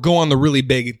or go on the really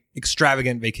big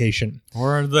extravagant vacation.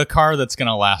 Or the car that's going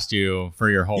to last you for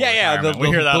your whole retirement. We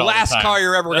hear that the last car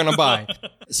you're ever going to buy.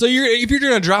 So if you're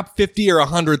going to drop $50,000 or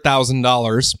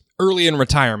 $100,000 early in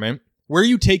retirement, where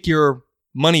you take your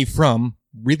money from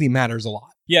really matters a lot.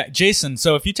 Yeah, Jason,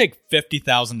 so if you take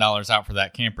 $50,000 out for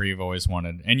that camper you've always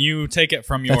wanted, and you take it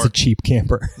from your... That's a cheap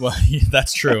camper. Well,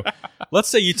 that's true. Let's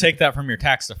say you take that from your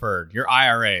tax-deferred, your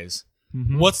IRAs.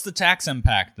 Mm-hmm. What's the tax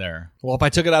impact there? Well, if I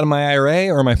took it out of my IRA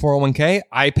or my 401k,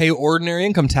 I pay ordinary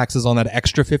income taxes on that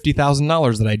extra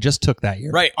 $50,000 that I just took that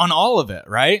year. Right, on all of it,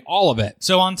 right? All of it.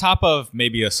 So on top of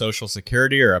maybe a Social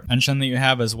Security or a pension that you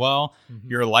have as well,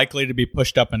 you're likely to be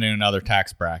pushed up into another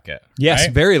tax bracket. Yes,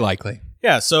 right? Very likely.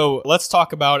 Yeah, so let's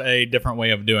talk about a different way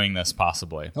of doing this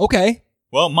possibly. Okay.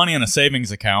 Well, money in a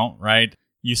savings account, right?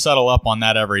 You settle up on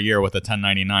that every year with a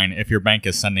 1099 if your bank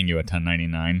is sending you a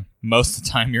 1099. Most of the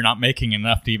time, you're not making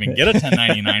enough to even get a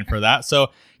 1099 for that. So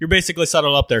you're basically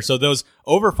settled up there. So those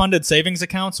overfunded savings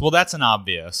accounts, well, that's an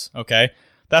obvious, okay?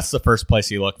 That's the first place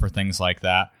you look for things like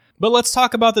that. But let's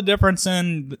talk about the difference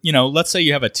in, let's say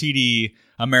you have a TD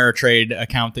Ameritrade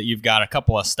account that you've got a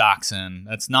couple of stocks in.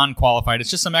 That's non-qualified.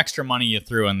 It's just some extra money you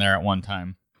threw in there at one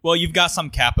time. Well, you've got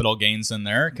some capital gains in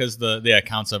there because the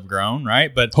accounts have grown,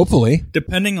 right? But hopefully,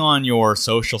 depending on your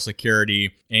Social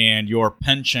Security and your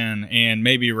pension and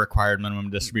maybe required minimum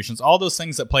distributions, all those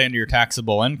things that play into your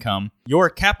taxable income, your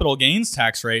capital gains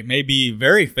tax rate may be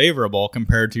very favorable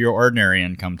compared to your ordinary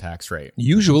income tax rate.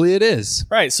 Usually it is.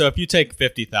 Right. So if you take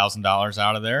 $50,000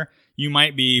 out of there, you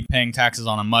might be paying taxes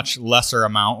on a much lesser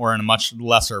amount or in a much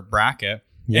lesser bracket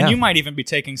Yeah. And you might even be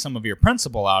taking some of your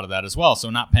principal out of that as well, so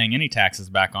not paying any taxes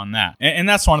back on that. And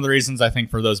that's one of the reasons I think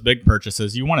for those big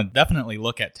purchases, you want to definitely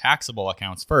look at taxable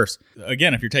accounts first.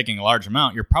 Again, if you're taking a large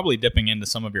amount, you're probably dipping into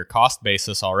some of your cost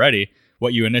basis already,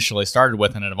 what you initially started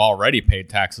with and have already paid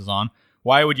taxes on.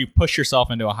 Why would you push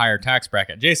yourself into a higher tax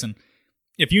bracket? Jason,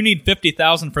 if you need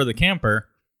 $50,000 for the camper,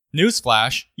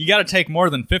 newsflash, you got to take more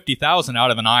than $50,000 out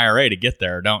of an IRA to get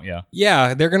there, don't you?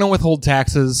 Yeah, they're going to withhold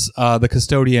taxes, the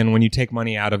custodian, when you take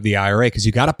money out of the IRA, because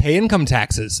you got to pay income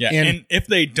taxes. Yeah, and if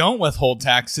they don't withhold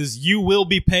taxes, you will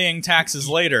be paying taxes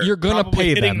later. You're going to pay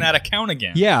hitting them. that account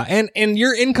again. Yeah, and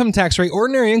your income tax rate,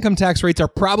 ordinary income tax rates are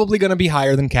probably going to be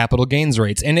higher than capital gains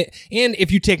rates. And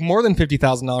if you take more than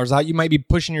 $50,000 out, you might be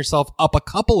pushing yourself up a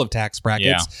couple of tax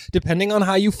brackets, depending on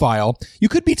how you file. You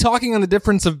could be talking on the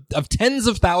difference of tens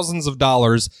of thousands of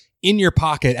dollars in your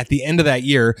pocket at the end of that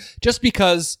year just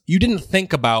because you didn't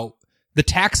think about the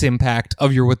tax impact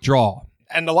of your withdrawal.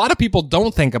 And a lot of people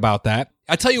don't think about that.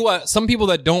 I tell you what, some people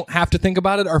that don't have to think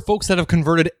about it are folks that have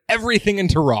converted everything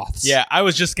into Roths. Yeah, I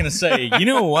was just going to say, you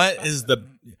know what is the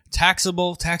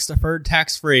taxable, tax deferred,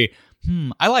 tax free?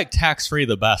 I like tax free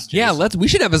the best, Jason. Yeah, we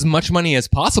should have as much money as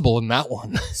possible in that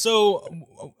one. So,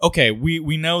 okay,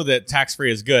 we know that tax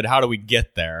free is good. How do we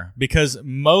get there? Because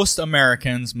most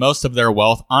Americans, most of their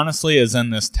wealth, honestly, is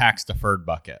in this tax deferred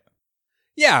bucket.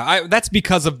 Yeah, that's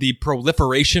because of the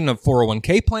proliferation of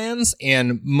 401k plans,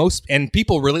 and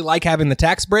people really like having the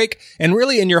tax break. And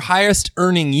really, in your highest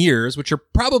earning years, which are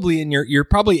probably you're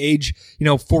probably age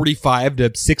 45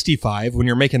 to 65, when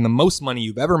you're making the most money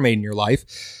you've ever made in your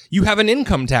life, you have an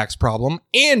income tax problem,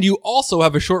 and you also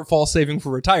have a shortfall saving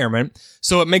for retirement.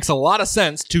 So it makes a lot of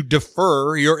sense to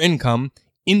defer your income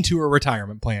into a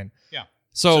retirement plan.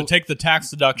 So take the tax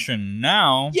deduction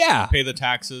now, pay the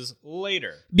taxes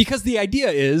later. Because the idea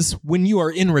is when you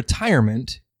are in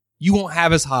retirement, you won't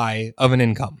have as high of an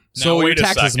income. Now, so your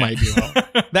taxes might be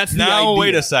low. That's the idea. Now,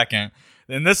 wait a second.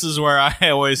 And this is where I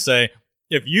always say,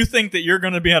 if you think that you're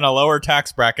going to be in a lower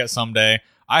tax bracket someday,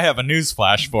 I have a news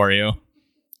flash for you.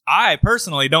 I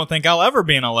personally don't think I'll ever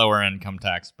be in a lower income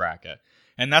tax bracket.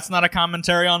 And that's not a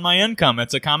commentary on my income.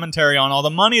 It's a commentary on all the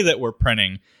money that we're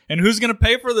printing. And who's going to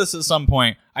pay for this at some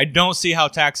point? I don't see how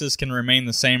taxes can remain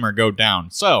the same or go down.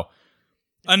 So,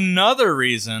 another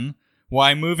reason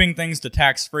why moving things to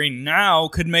tax-free now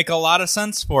could make a lot of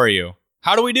sense for you.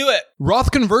 How do we do it?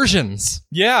 Roth conversions.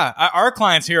 Yeah, our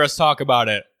clients hear us talk about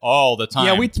it all the time.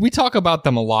 Yeah, we talk about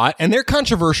them a lot, and they're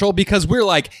controversial because we're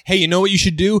like, hey, you know what you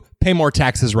should do? Pay more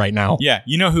taxes right now. Yeah,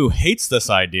 you know who hates this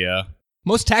idea?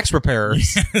 Most tax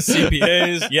preparers.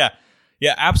 CPAs, yeah.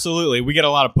 Yeah, absolutely. We get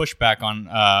a lot of pushback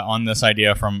on this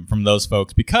idea from those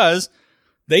folks because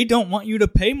they don't want you to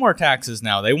pay more taxes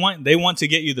now. They want to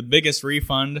get you the biggest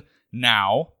refund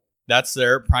now. That's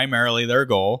primarily their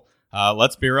goal.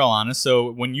 Let's be real honest.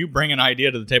 So when you bring an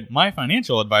idea to the table, my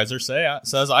financial advisor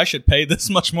says I should pay this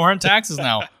much more in taxes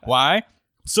now. Why?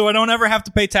 So I don't ever have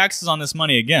to pay taxes on this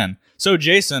money again. So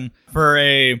Jason, for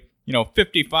a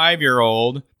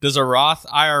 55-year-old, does a Roth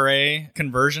IRA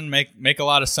conversion make a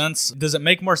lot of sense? Does it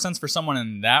make more sense for someone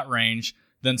in that range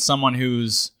than someone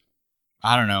who's,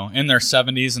 I don't know, in their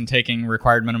 70s and taking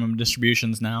required minimum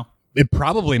distributions now? It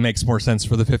probably makes more sense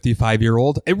for the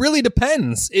 55-year-old. It really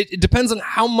depends. It depends on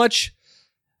how much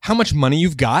money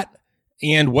you've got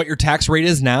and what your tax rate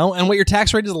is now and what your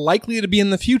tax rate is likely to be in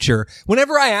the future.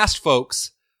 Whenever I asked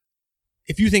folks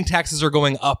if you think taxes are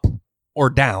going up or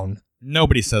down,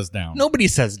 nobody says down. Nobody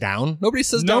says down. Nobody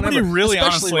says down. Nobody really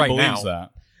honestly right believes now. that.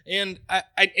 And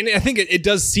I think it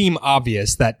does seem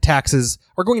obvious that taxes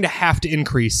are going to have to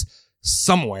increase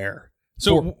somewhere.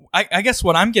 So I guess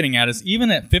what I'm getting at is even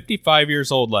at 55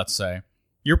 years old, let's say,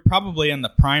 you're probably in the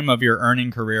prime of your earning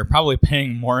career, probably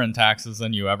paying more in taxes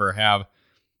than you ever have.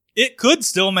 It could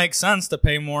still make sense to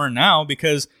pay more now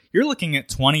because you're looking at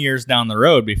 20 years down the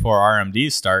road before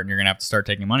RMDs start and you're going to have to start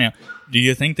taking money out. Do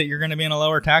you think that you're going to be in a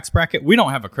lower tax bracket? We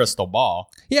don't have a crystal ball.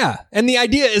 Yeah. And the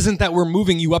idea isn't that we're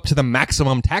moving you up to the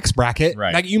maximum tax bracket.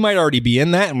 Right. Like you might already be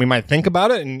in that and we might think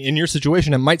about it. And in your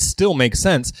situation, it might still make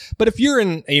sense. But if you're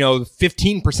in,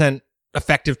 15%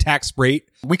 effective tax rate,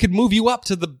 we could move you up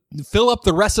to fill up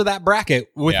the rest of that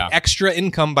bracket with extra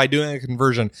income by doing a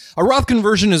conversion. A Roth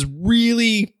conversion is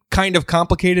really kind of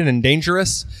complicated and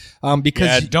dangerous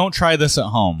because don't try this at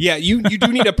home. Yeah, you do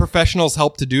need a professional's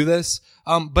help to do this.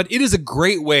 But it is a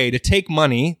great way to take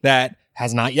money that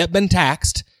has not yet been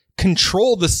taxed,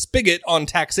 control the spigot on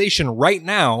taxation right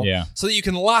now, so that you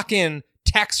can lock in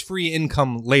tax-free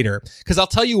income later. Because I'll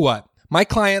tell you what, my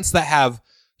clients that have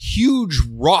huge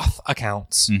Roth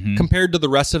accounts compared to the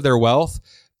rest of their wealth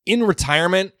in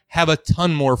retirement have a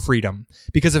ton more freedom,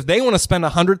 because if they want to spend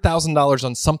 $100,000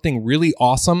 on something really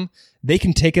awesome, they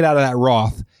can take it out of that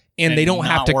Roth and they don't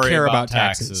have to care about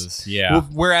taxes. Yeah.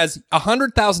 Whereas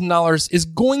 $100,000 is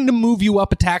going to move you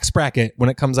up a tax bracket when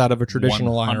it comes out of a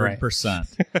traditional IRA.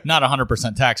 100%. Not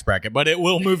 100% tax bracket, but it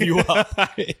will move you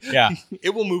up. Yeah.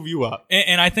 It will move you up.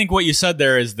 And I think what you said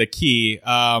there is the key.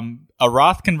 A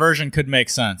Roth conversion could make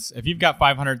sense. If you've got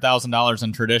 $500,000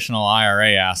 in traditional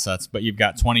IRA assets, but you've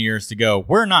got 20 years to go,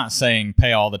 we're not saying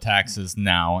pay all the taxes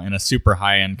now in a super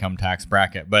high income tax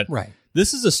bracket. But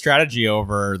this is a strategy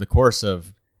over the course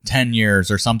of 10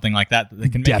 years or something like that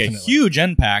that can make a huge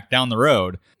impact down the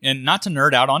road. And not to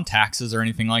nerd out on taxes or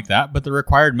anything like that, but the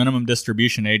required minimum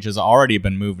distribution age has already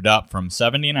been moved up from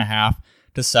 70 and a half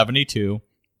to 72.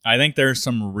 I think there's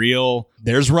some real...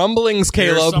 There's rumblings,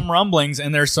 Caleb. There's some rumblings,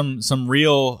 and there's some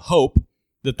real hope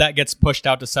that gets pushed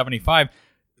out to 75.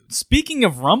 Speaking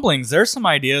of rumblings, there's some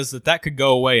ideas that could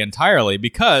go away entirely,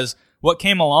 because what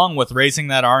came along with raising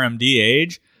that RMD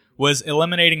age was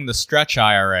eliminating the stretch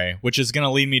IRA, which is going to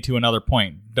lead me to another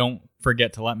point. Don't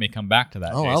forget to let me come back to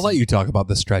that, Jason. I'll let you talk about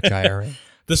the stretch IRA.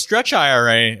 The stretch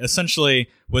IRA essentially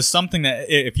was something that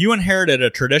if you inherited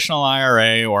a traditional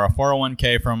IRA or a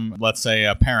 401k from, let's say,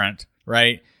 a parent,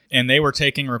 right, and they were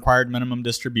taking required minimum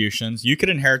distributions, you could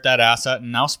inherit that asset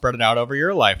and now spread it out over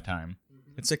your lifetime.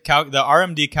 It's the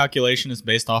RMD calculation is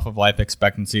based off of life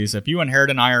expectancies. If you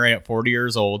inherit an IRA at 40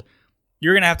 years old,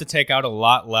 you're going to have to take out a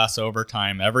lot less over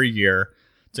time every year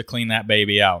to clean that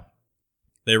baby out.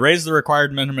 They raised the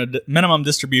required minimum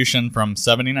distribution from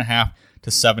 70.5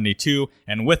 to 72,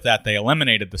 and with that, they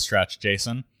eliminated the stretch,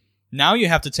 Jason. Now you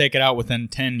have to take it out within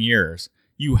 10 years.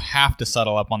 You have to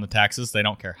settle up on the taxes. They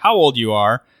don't care how old you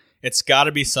are. It's got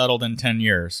to be settled in 10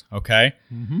 years, okay?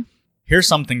 Mm-hmm. Here's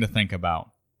something to think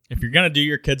about. If you're going to do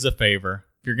your kids a favor,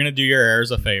 if you're going to do your heirs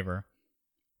a favor,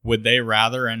 would they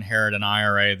rather inherit an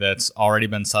IRA that's already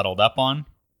been settled up on,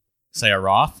 say a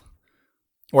Roth,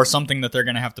 or something that they're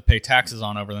going to have to pay taxes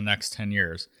on over the next 10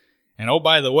 years? And oh,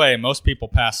 by the way, most people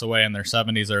pass away in their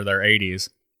 70s or their 80s,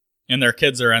 and their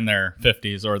kids are in their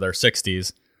 50s or their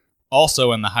 60s,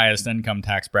 also in the highest income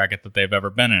tax bracket that they've ever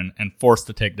been in, and forced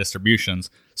to take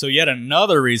distributions. So yet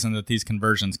another reason that these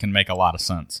conversions can make a lot of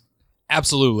sense.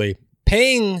 Absolutely.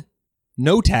 Paying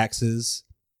no taxes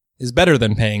is better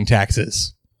than paying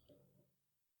taxes.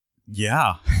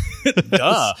 Yeah.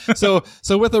 Duh. So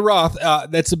with a Roth,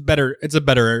 it's a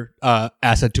better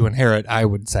asset to inherit, I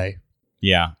would say.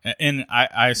 Yeah. And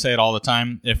I say it all the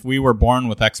time. If we were born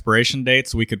with expiration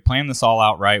dates, we could plan this all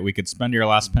out right. We could spend your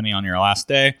last penny on your last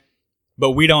day,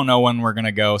 but we don't know when we're going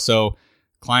to go. So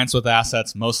clients with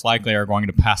assets most likely are going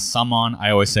to pass some on.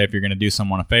 I always say if you're going to do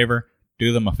someone a favor,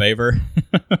 do them a favor.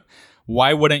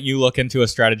 Why wouldn't you look into a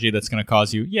strategy that's going to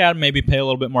cause you, maybe pay a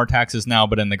little bit more taxes now,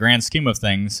 but in the grand scheme of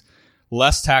things,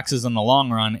 less taxes in the long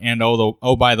run. And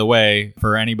by the way,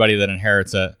 for anybody that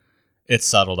inherits it, it's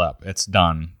settled up. It's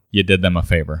done. You did them a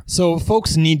favor. So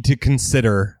folks need to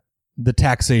consider the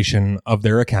taxation of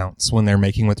their accounts when they're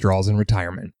making withdrawals in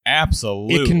retirement.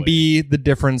 Absolutely. It can be the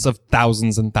difference of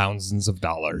thousands and thousands of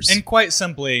dollars. And quite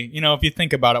simply, if you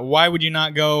think about it, why would you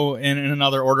not go in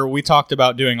another order? We talked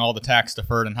about doing all the tax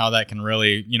deferred and how that can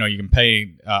really, you can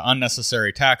pay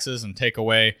unnecessary taxes and take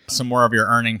away some more of your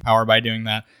earning power by doing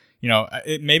that.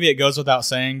 Maybe it goes without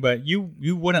saying, but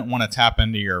you wouldn't want to tap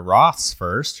into your Roths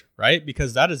first, right?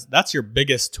 Because that's your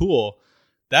biggest tool.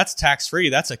 That's tax-free.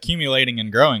 That's accumulating and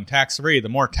growing tax-free. The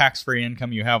more tax-free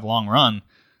income you have long run,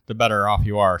 the better off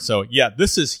you are. So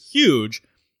this is huge.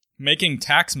 Making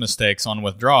tax mistakes on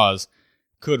withdrawals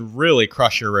could really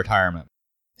crush your retirement.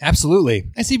 Absolutely.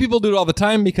 I see people do it all the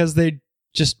time because they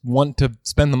just want to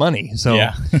spend the money.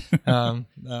 So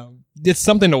it's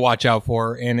something to watch out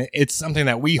for, and it's something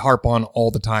that we harp on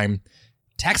all the time.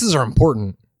 Taxes are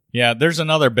important. Yeah, there's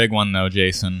another big one, though,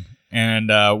 Jason.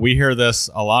 And we hear this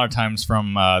a lot of times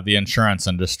from the insurance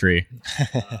industry.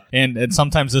 and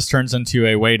sometimes this turns into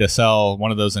a way to sell one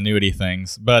of those annuity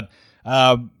things. But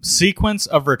sequence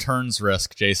of returns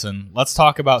risk, Jason. Let's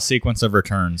talk about sequence of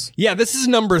returns. Yeah, this is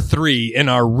number 3 in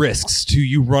our risks to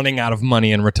you running out of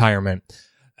money in retirement.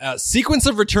 Sequence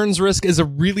of returns risk is a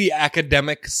really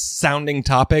academic sounding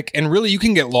topic, and really you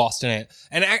can get lost in it.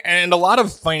 And a lot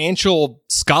of financial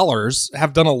scholars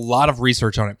have done a lot of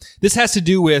research on it. This has to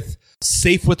do with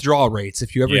safe withdrawal rates,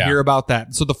 if you ever hear about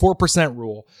that. So the 4%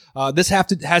 rule. This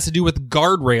has to do with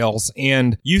guardrails.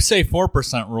 And you say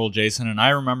 4% rule, Jason, and I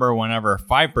remember whenever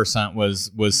 5%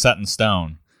 was set in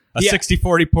stone. A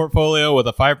 60-40 portfolio with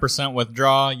a 5%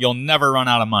 withdrawal, you'll never run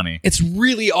out of money. It's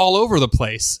really all over the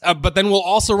place. But then we'll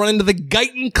also run into the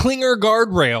Guyton-Klinger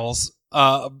guardrails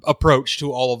approach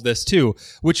to all of this too,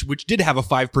 which did have a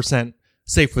 5%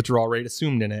 safe withdrawal rate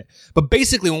assumed in it. But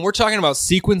basically, when we're talking about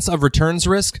sequence of returns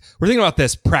risk, we're thinking about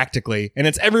this practically, and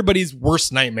it's everybody's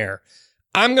worst nightmare.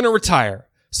 I'm going to retire.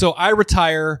 So I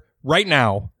retire right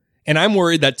now, and I'm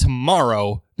worried that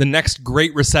tomorrow the next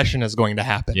great recession is going to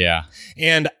happen. Yeah.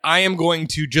 And I am going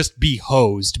to just be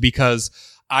hosed because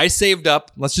I saved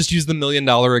up. Let's just use the $1 million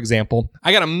example.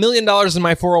 I got $1 million in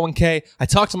my 401k. I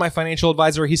talked to my financial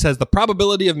advisor. He says the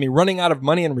probability of me running out of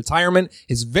money in retirement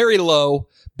is very low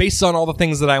based on all the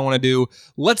things that I want to do.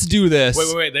 Let's do this.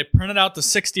 Wait. They printed out the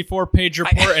 64-page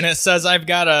report and it says I've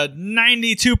got a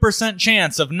 92%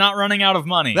 chance of not running out of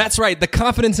money. That's right. The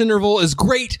confidence interval is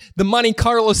great. The Monte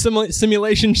Carlo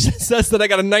simulation says that I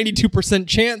got a 92%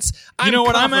 chance. You know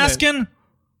what I'm asking?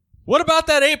 What about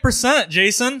that 8%,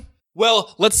 Jason?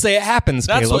 Well, let's say it happens,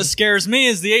 That's Caleb. what scares me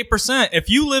is the 8%. If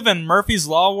you live in Murphy's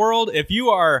Law world, if you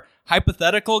are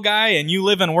hypothetical guy and you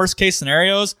live in worst case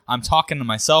scenarios, I'm talking to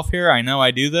myself here. I know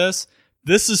I do this.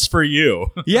 This is for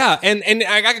you. Yeah, and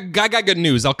I got good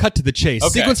news. I'll cut to the chase.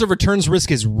 Okay. Sequence of returns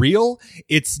risk is real.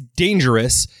 It's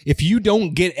dangerous. If you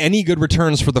don't get any good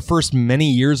returns for the first many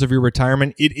years of your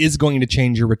retirement, it is going to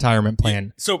change your retirement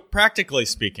plan. So practically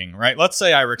speaking, right? Let's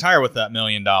say I retire with that $1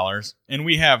 million and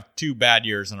we have 2 bad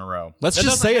years in a row. Let's That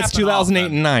just doesn't say it's happen 2008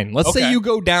 often. and 9. Let's say Okay. you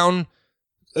go down,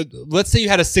 let's say you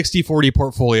had a 60-40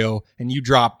 portfolio and you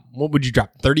drop, what would you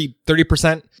drop,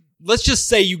 30%? Let's just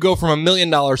say you go from $1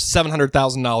 million to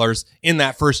 $700,000 in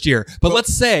that first year. But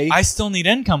let's say... I still need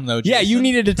income though, Jason. Yeah, you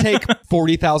needed to take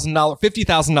 $40,000,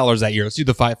 $50,000 that year. Let's do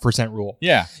the 5% rule.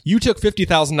 Yeah. You took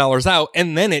 $50,000 out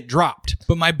and then it dropped.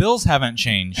 But my bills haven't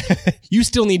changed. You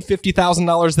still need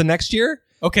 $50,000 the next year?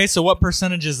 Okay, so what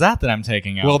percentage is that I'm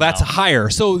taking out? Well, that's now? higher.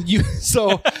 So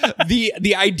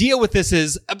the idea with this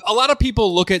is a lot of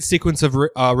people look at sequence of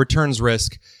returns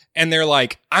risk and they're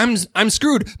like, I'm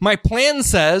screwed. My plan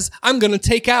says I'm going to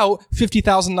take out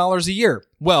 $50,000 a year.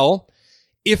 Well,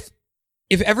 if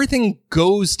everything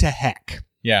goes to heck,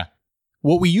 Yeah.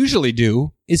 what we usually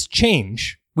do is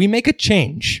change. We make a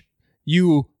change.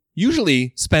 You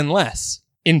usually spend less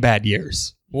in bad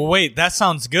years. Well, wait, that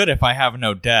sounds good if I have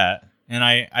no debt and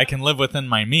I can live within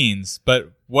my means.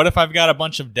 But what if I've got a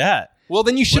bunch of debt? Well,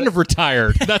 then you shouldn't have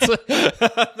retired. That's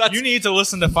You need to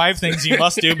listen to 5 things you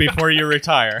must do before you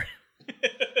retire.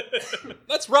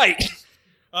 that's right.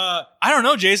 I don't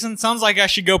know, Jason. Sounds like I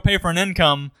should go pay for an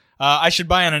income. I should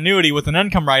buy an annuity with an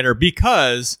income rider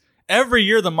because every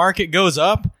year the market goes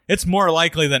up, it's more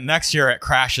likely that next year it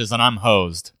crashes and I'm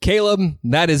hosed. Caleb,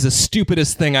 that is the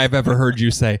stupidest thing I've ever heard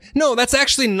you say. No, that's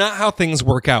actually not how things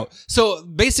work out. So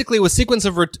basically with sequence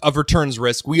of returns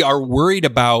risk, we are worried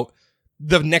about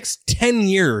the next 10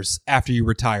 years after you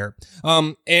retire.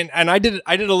 And I did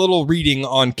a little reading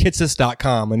on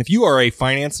Kitces.com. And if you are a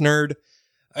finance nerd,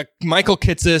 Michael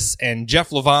Kitces and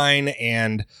Jeff Levine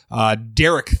and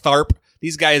Derek Tharp,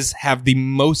 these guys have the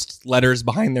most letters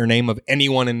behind their name of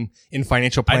anyone in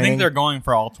financial planning. I think they're going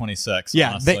for all 26.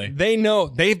 Yeah, honestly. they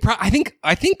know I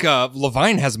think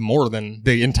Levine has more than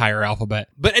the entire alphabet.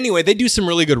 But anyway, they do some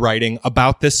really good writing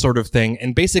about this sort of thing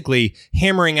and basically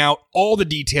hammering out all the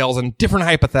details and different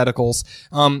hypotheticals.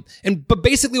 But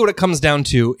basically what it comes down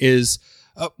to is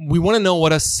we want to know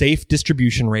what a safe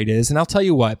distribution rate is, and I'll tell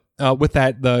you what. With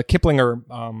that, the Kiplinger.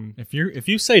 If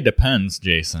you say depends,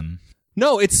 Jason.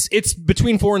 No, it's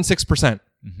between 4% and 6%.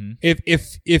 Mm-hmm.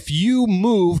 If you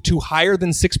move to higher than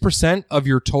 6% of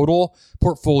your total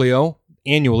portfolio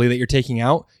annually that you're taking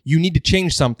out, you need to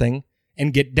change something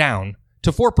and get down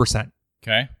to 4%.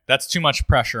 Okay. That's too much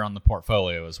pressure on the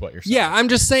portfolio is what you're saying. Yeah, I'm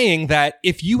just saying that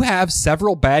if you have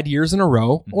several bad years in a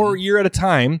row or a year at a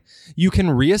time, you can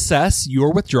reassess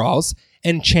your withdrawals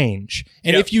and change.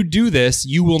 And Yep. if you do this,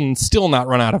 you will still not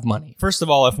run out of money. First of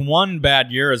all, if one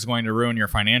bad year is going to ruin your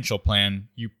financial plan,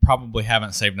 you probably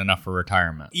haven't saved enough for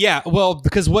retirement. Yeah, well,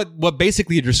 because what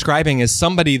basically you're describing is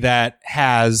somebody that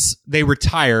they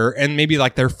retire and maybe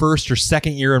like their first or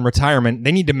second year in retirement,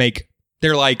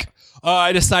 they're like,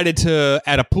 I decided to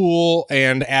add a pool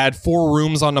and add 4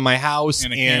 rooms onto my house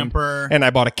And a camper. and I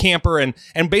bought a camper and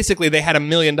basically they had $1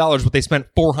 million, but they spent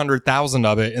 400,000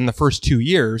 of it in the first 2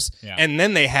 years, Yeah. and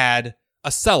then they had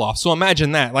a sell-off. So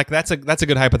imagine that. Like that's a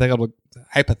good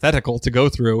hypothetical to go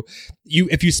through.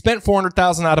 If you spent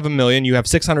 400,000 out of $1 million, you have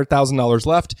 $600,000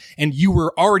 left, and you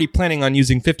were already planning on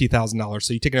using $50,000.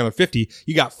 So you take another 50,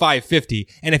 you got $550.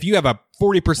 And if you have a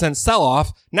 40%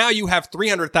 sell-off, now you have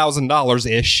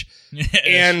 $300,000 ish,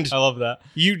 and I love that.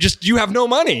 you have no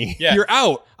money. Yeah. You're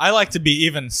out. I like to be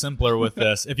even simpler with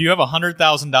this. If you have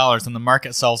 $100,000 and the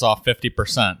market sells off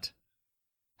 50%,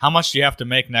 how much do you have to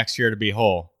make next year to be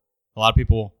whole? A lot of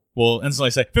people will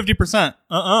instantly say 50%.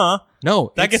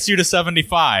 No, That gets you to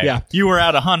 75. Yeah. You were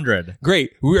at 100.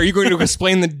 great. Are you going to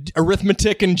explain the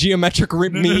arithmetic and geometric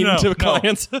mean to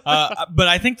clients? But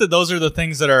I think that those are the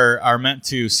things that are meant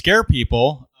to scare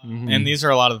people. And these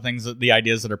are a lot of the things, the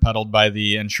ideas that are peddled by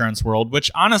the insurance world, which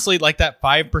honestly, like that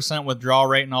 5% withdrawal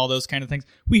rate and all those kind of things,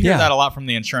 we hear that a lot from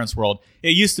the insurance world.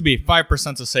 It used to be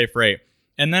 5% is a safe rate.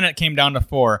 And then it came down to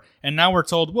 4. And now we're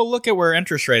told, well, look at where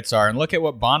interest rates are and look at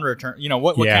what bond return,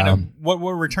 what kind of, what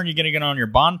return you're going to get on your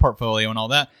bond portfolio and all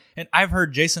that. And I've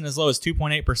heard Jason as low as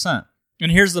 2.8%.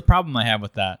 And here's the problem I have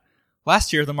with that.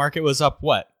 Last year, the market was up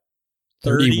what?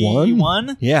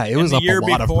 31? Yeah, it was up a lot of percent.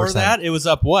 The year before that, it was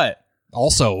up what?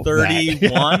 Also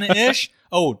 31-ish.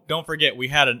 Oh, don't forget, we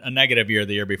had a negative year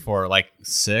the year before, like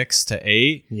 6 to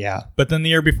 8. Yeah. But then the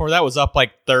year before that was up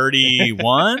like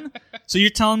 31. So you're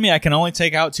telling me I can only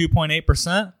take out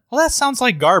 2.8%? Well, that sounds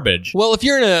like garbage. Well, if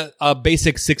you're in a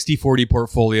basic 60-40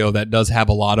 portfolio that does have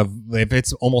a lot of, if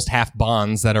it's almost half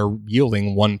bonds that are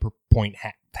yielding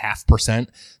 1.5%,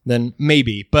 then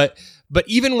maybe. But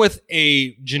even with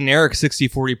a generic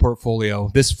 60-40 portfolio,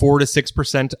 this 4 to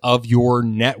 6% of your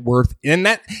net worth, and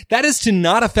that is to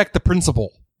not affect the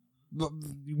principal.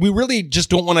 We really just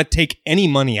don't want to take any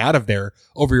money out of there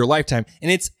over your lifetime.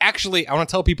 And it's actually, I want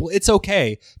to tell people, it's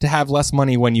okay to have less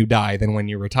money when you die than when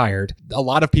you're retired. A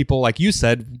lot of people, like you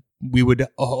said, we would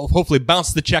hopefully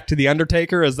bounce the check to the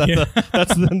undertaker. Is that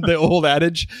that's the old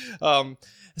adage?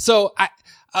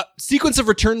 Sequence of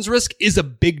returns risk is a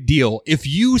big deal. If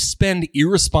you spend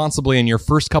irresponsibly in your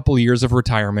first couple of years of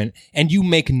retirement and you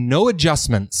make no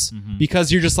adjustments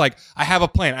because you're just like, I have a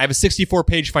plan. I have a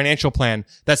 64-page financial plan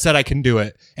that said I can do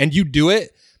it. And you do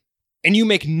it and you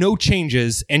make no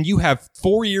changes and you have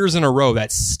 4 years in a row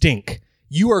that stink,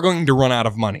 you are going to run out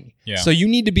of money. Yeah. So you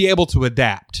need to be able to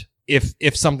adapt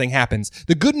if something happens.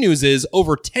 The good news is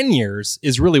over 10 years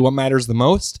is really what matters the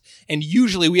most. And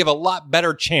usually we have a lot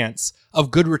better chance of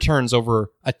good returns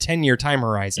over a 10-year time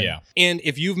horizon. Yeah. And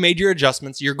if you've made your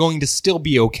adjustments, you're going to still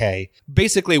be okay.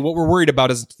 Basically, what we're worried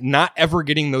about is not ever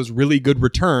getting those really good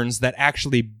returns that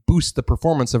actually boost the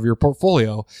performance of your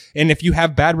portfolio. And if you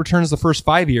have bad returns the first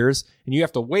 5 years and you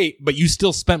have to wait, but you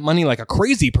still spent money like a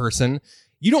crazy person,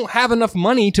 you don't have enough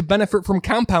money to benefit from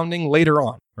compounding later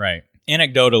on. Right.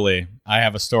 Anecdotally, I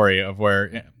have a story of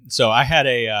where, so I had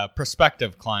a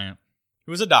prospective client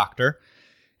who was a doctor,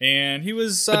 and he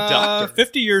was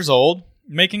 50 years old,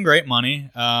 making great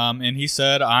money, and he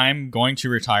said, I'm going to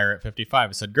retire at 55.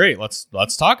 I said, great,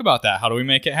 let's talk about that. How do we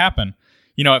make it happen?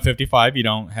 At 55, you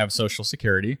don't have Social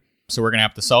Security, so we're going to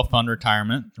have to self-fund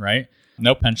retirement, right?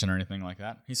 No pension or anything like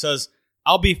that. He says,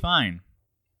 I'll be fine.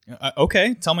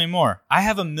 Okay, tell me more. I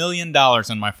have $1 million in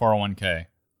my 401k.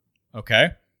 Okay.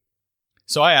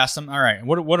 So I asked him, all right,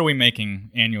 what are we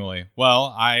making annually?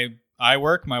 Well, I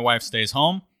work, my wife stays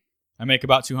home. I make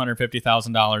about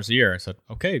 $250,000 a year. I said,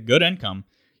 okay, good income.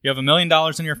 You have $1 million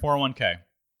in your 401k.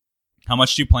 How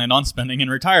much do you plan on spending in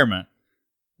retirement?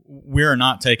 We're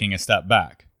not taking a step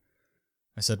back.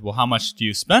 I said, well, how much do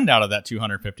you spend out of that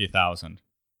 $250,000?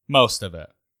 Most of it.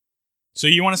 So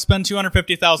you want to spend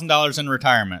 $250,000 in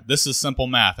retirement. This is simple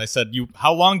math. I said,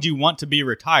 how long do you want to be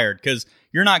retired? Because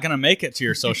you're not going to make it to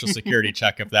your Social Security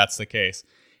check if that's the case.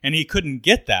 And he couldn't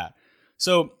get that.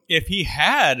 So if he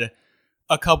had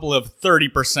a couple of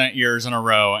 30% years in a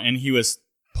row and he was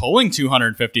pulling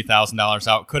 $250,000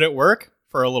 out, could it work?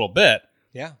 For a little bit.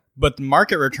 Yeah. But the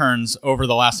market returns over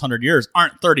the last 100 years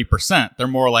aren't 30%. They're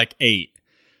more like 8%.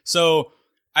 So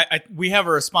we have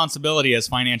a responsibility as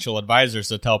financial advisors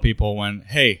to tell people when,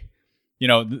 hey,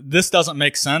 this doesn't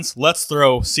make sense. Let's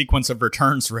throw sequence of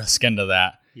returns risk into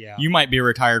that. Yeah. You might be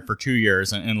retired for 2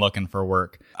 years and looking for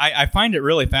work. I find it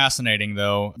really fascinating,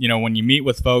 though, when you meet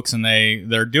with folks and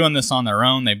they're doing this on their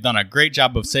own, they've done a great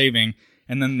job of saving,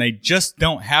 and then they just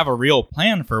don't have a real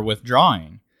plan for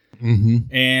withdrawing.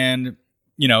 Mm-hmm. And,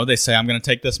 they say, I'm going to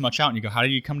take this much out. And you go, how do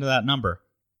you come to that number?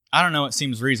 I don't know. It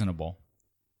seems reasonable.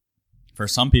 For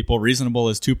some people, reasonable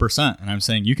is 2%. And I'm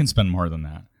saying you can spend more than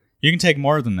that. You can take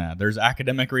more than that. There's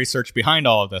academic research behind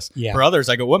all of this. Yeah. For others,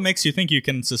 I go, what makes you think you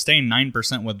can sustain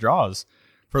 9% withdrawals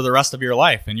for the rest of your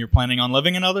life? And you're planning on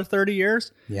living another 30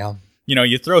 years? Yeah.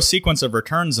 You throw sequence of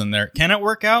returns in there. Can it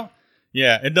work out?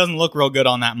 Yeah, it doesn't look real good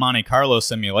on that Monte Carlo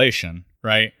simulation,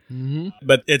 right? Mm-hmm.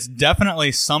 But it's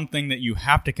definitely something that you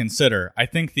have to consider. I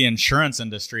think the insurance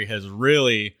industry has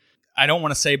really, I don't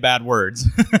want to say bad words,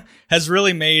 has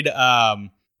really made a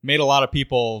lot of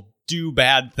people do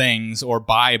bad ththings or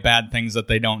buy bad things that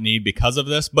they don't need because of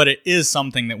this, but it is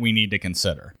something that we need to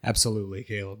consider. Absolutely,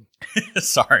 Caleb.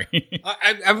 Sorry.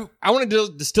 I want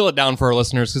to distill it down for our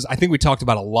listeners because I think we talked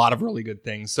about a lot of really good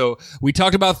things. So we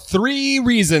talked about 3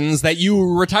 reasons that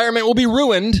your retirement will be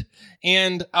ruined.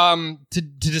 And to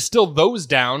distill those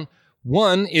down,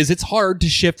 one is it's hard to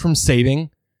shift from saving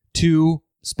to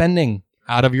spending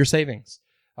out of your savings.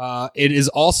 It is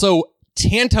also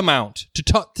tantamount to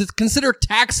consider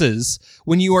taxes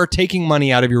when you are taking money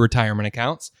out of your retirement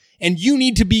accounts, and you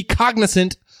need to be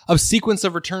cognizant of sequence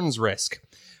of returns risk.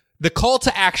 The call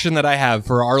to action that I have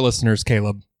for our listeners,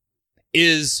 Caleb,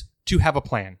 is to have a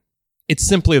plan. It's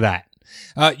simply that.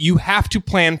 You have to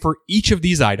plan for each of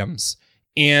these items,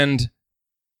 and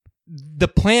the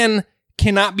plan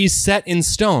cannot be set in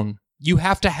stone. You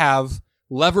have to have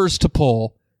levers to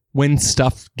pull when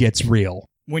stuff gets real.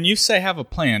 When you say have a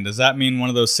plan, does that mean one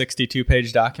of those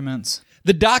 62-page documents?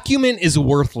 The document is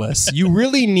worthless. You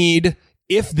really need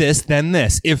if this, then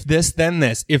this, if this, then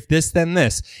this, if this, then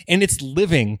this. And it's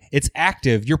living, it's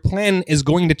active. Your plan is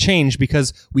going to change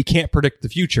because we can't predict the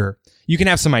future. You can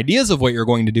have some ideas of what you're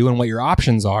going to do and what your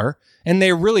options are, and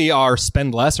they really are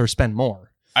spend less or spend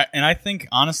more. I think,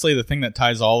 honestly, the thing that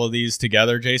ties all of these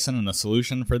together, Jason, and the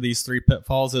solution for these 3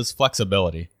 pitfalls is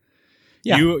flexibility.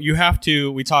 Yeah. You have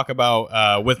to, we talk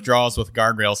about withdrawals with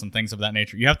guardrails and things of that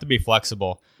nature. You have to be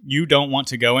flexible. You don't want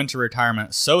to go into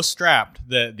retirement so strapped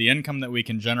that the income that we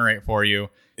can generate for you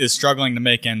is struggling to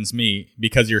make ends meet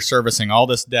because you're servicing all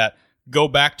this debt. Go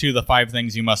back to the 5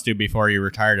 things you must do before you're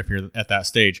retired if you're at that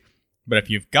stage. But if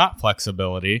you've got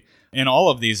flexibility in all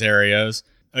of these areas,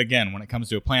 again, when it comes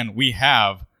to a plan, we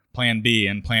have plan B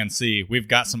and plan C. We've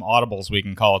got some audibles we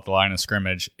can call at the line of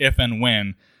scrimmage if and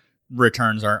when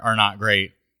returns are not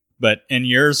great. But in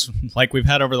years like we've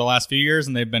had over the last few years,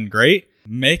 and they've been great,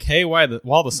 make hay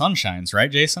while the sun shines, right,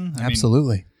 Jason?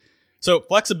 Absolutely. So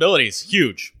flexibility is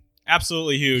huge.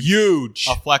 Absolutely huge. Huge.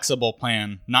 A flexible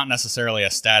plan, not necessarily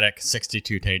a static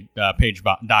 62-page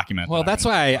document. Well, that's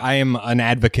why I am an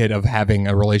advocate of having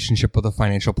a relationship with a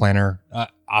financial planner.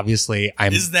 Obviously,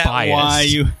 I'm biased. Is that why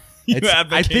you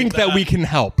advocate I think that we can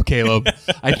help, Caleb.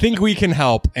 I think we can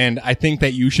help, and I think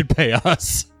that you should pay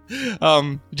us.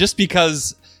 Just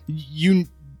because you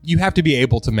have to be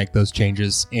able to make those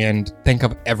changes and think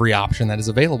of every option that is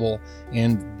available.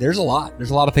 And there's a lot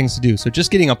of things to do. So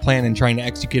just getting a plan and trying to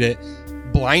execute it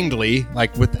blindly,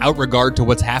 like without regard to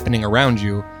what's happening around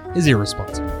you, is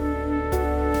irresponsible.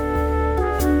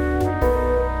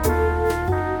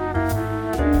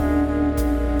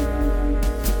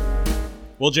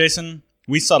 Well, Jason,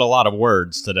 we said a lot of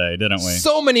words today, didn't we?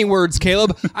 So many words,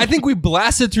 Caleb. I think we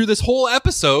blasted through this whole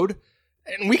episode,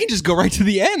 and we can just go right to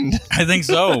the end. I think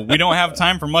so. We don't have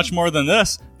time for much more than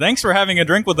this. Thanks for having a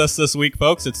drink with us this week,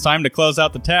 folks. It's time to close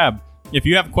out the tab. If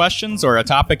you have questions or a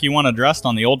topic you want addressed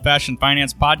on the Old Fashioned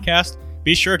Finance podcast,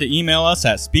 be sure to email us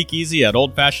at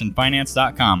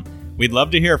speakeasy@oldfashionedfinance.com. We'd love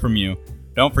to hear from you.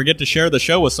 Don't forget to share the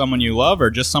show with someone you love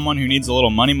or just someone who needs a little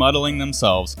money muddling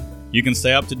themselves. You can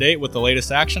stay up to date with the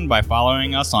latest action by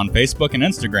following us on Facebook and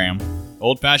Instagram.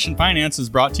 Old Fashioned Finance is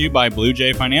brought to you by Blue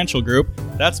Jay Financial Group,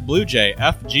 that's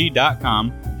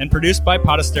bluejayfg.com, and produced by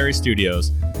Podastery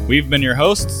Studios. We've been your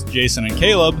hosts, Jason and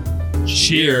Caleb.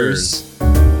 Cheers.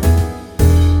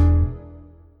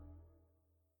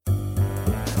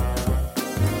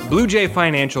 Blue Jay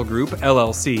Financial Group,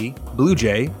 LLC, Blue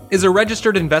Jay, is a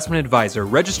registered investment advisor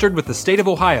registered with the state of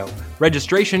Ohio.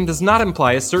 Registration does not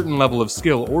imply a certain level of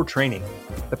skill or training.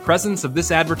 The presence of this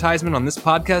advertisement on this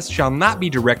podcast shall not be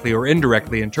directly or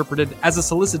indirectly interpreted as a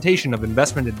solicitation of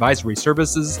investment advisory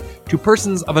services to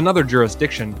persons of another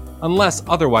jurisdiction, unless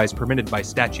otherwise permitted by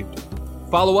statute.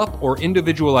 Follow-up or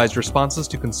individualized responses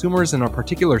to consumers in a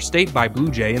particular state by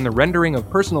Blue Jay in the rendering of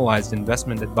personalized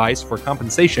investment advice for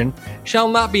compensation shall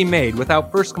not be made without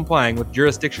first complying with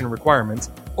jurisdiction requirements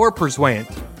or pursuant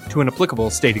to an applicable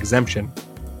state exemption.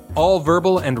 All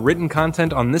verbal and written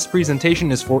content on this presentation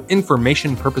is for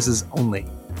information purposes only.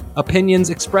 Opinions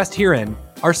expressed herein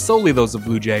are solely those of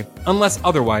Blue Jay, unless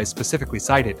otherwise specifically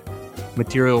cited.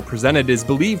 Material presented is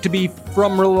believed to be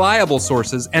from reliable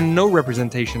sources, and no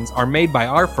representations are made by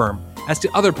our firm as to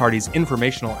other parties'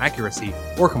 informational accuracy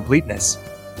or completeness.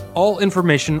 All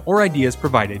information or ideas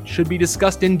provided should be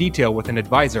discussed in detail with an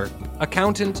advisor,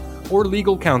 accountant, or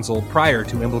legal counsel prior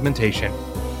to implementation.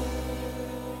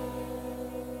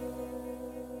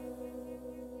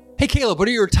 Hey Caleb, what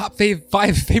are your top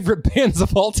 5 favorite bands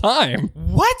of all time?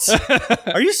 What?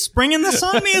 Are you springing this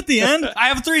on me at the end? I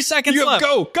have 3 seconds left.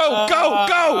 Go!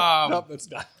 No, that's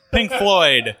not. Pink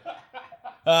Floyd.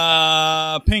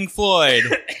 Pink Floyd.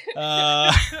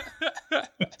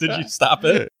 Did you stop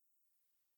it?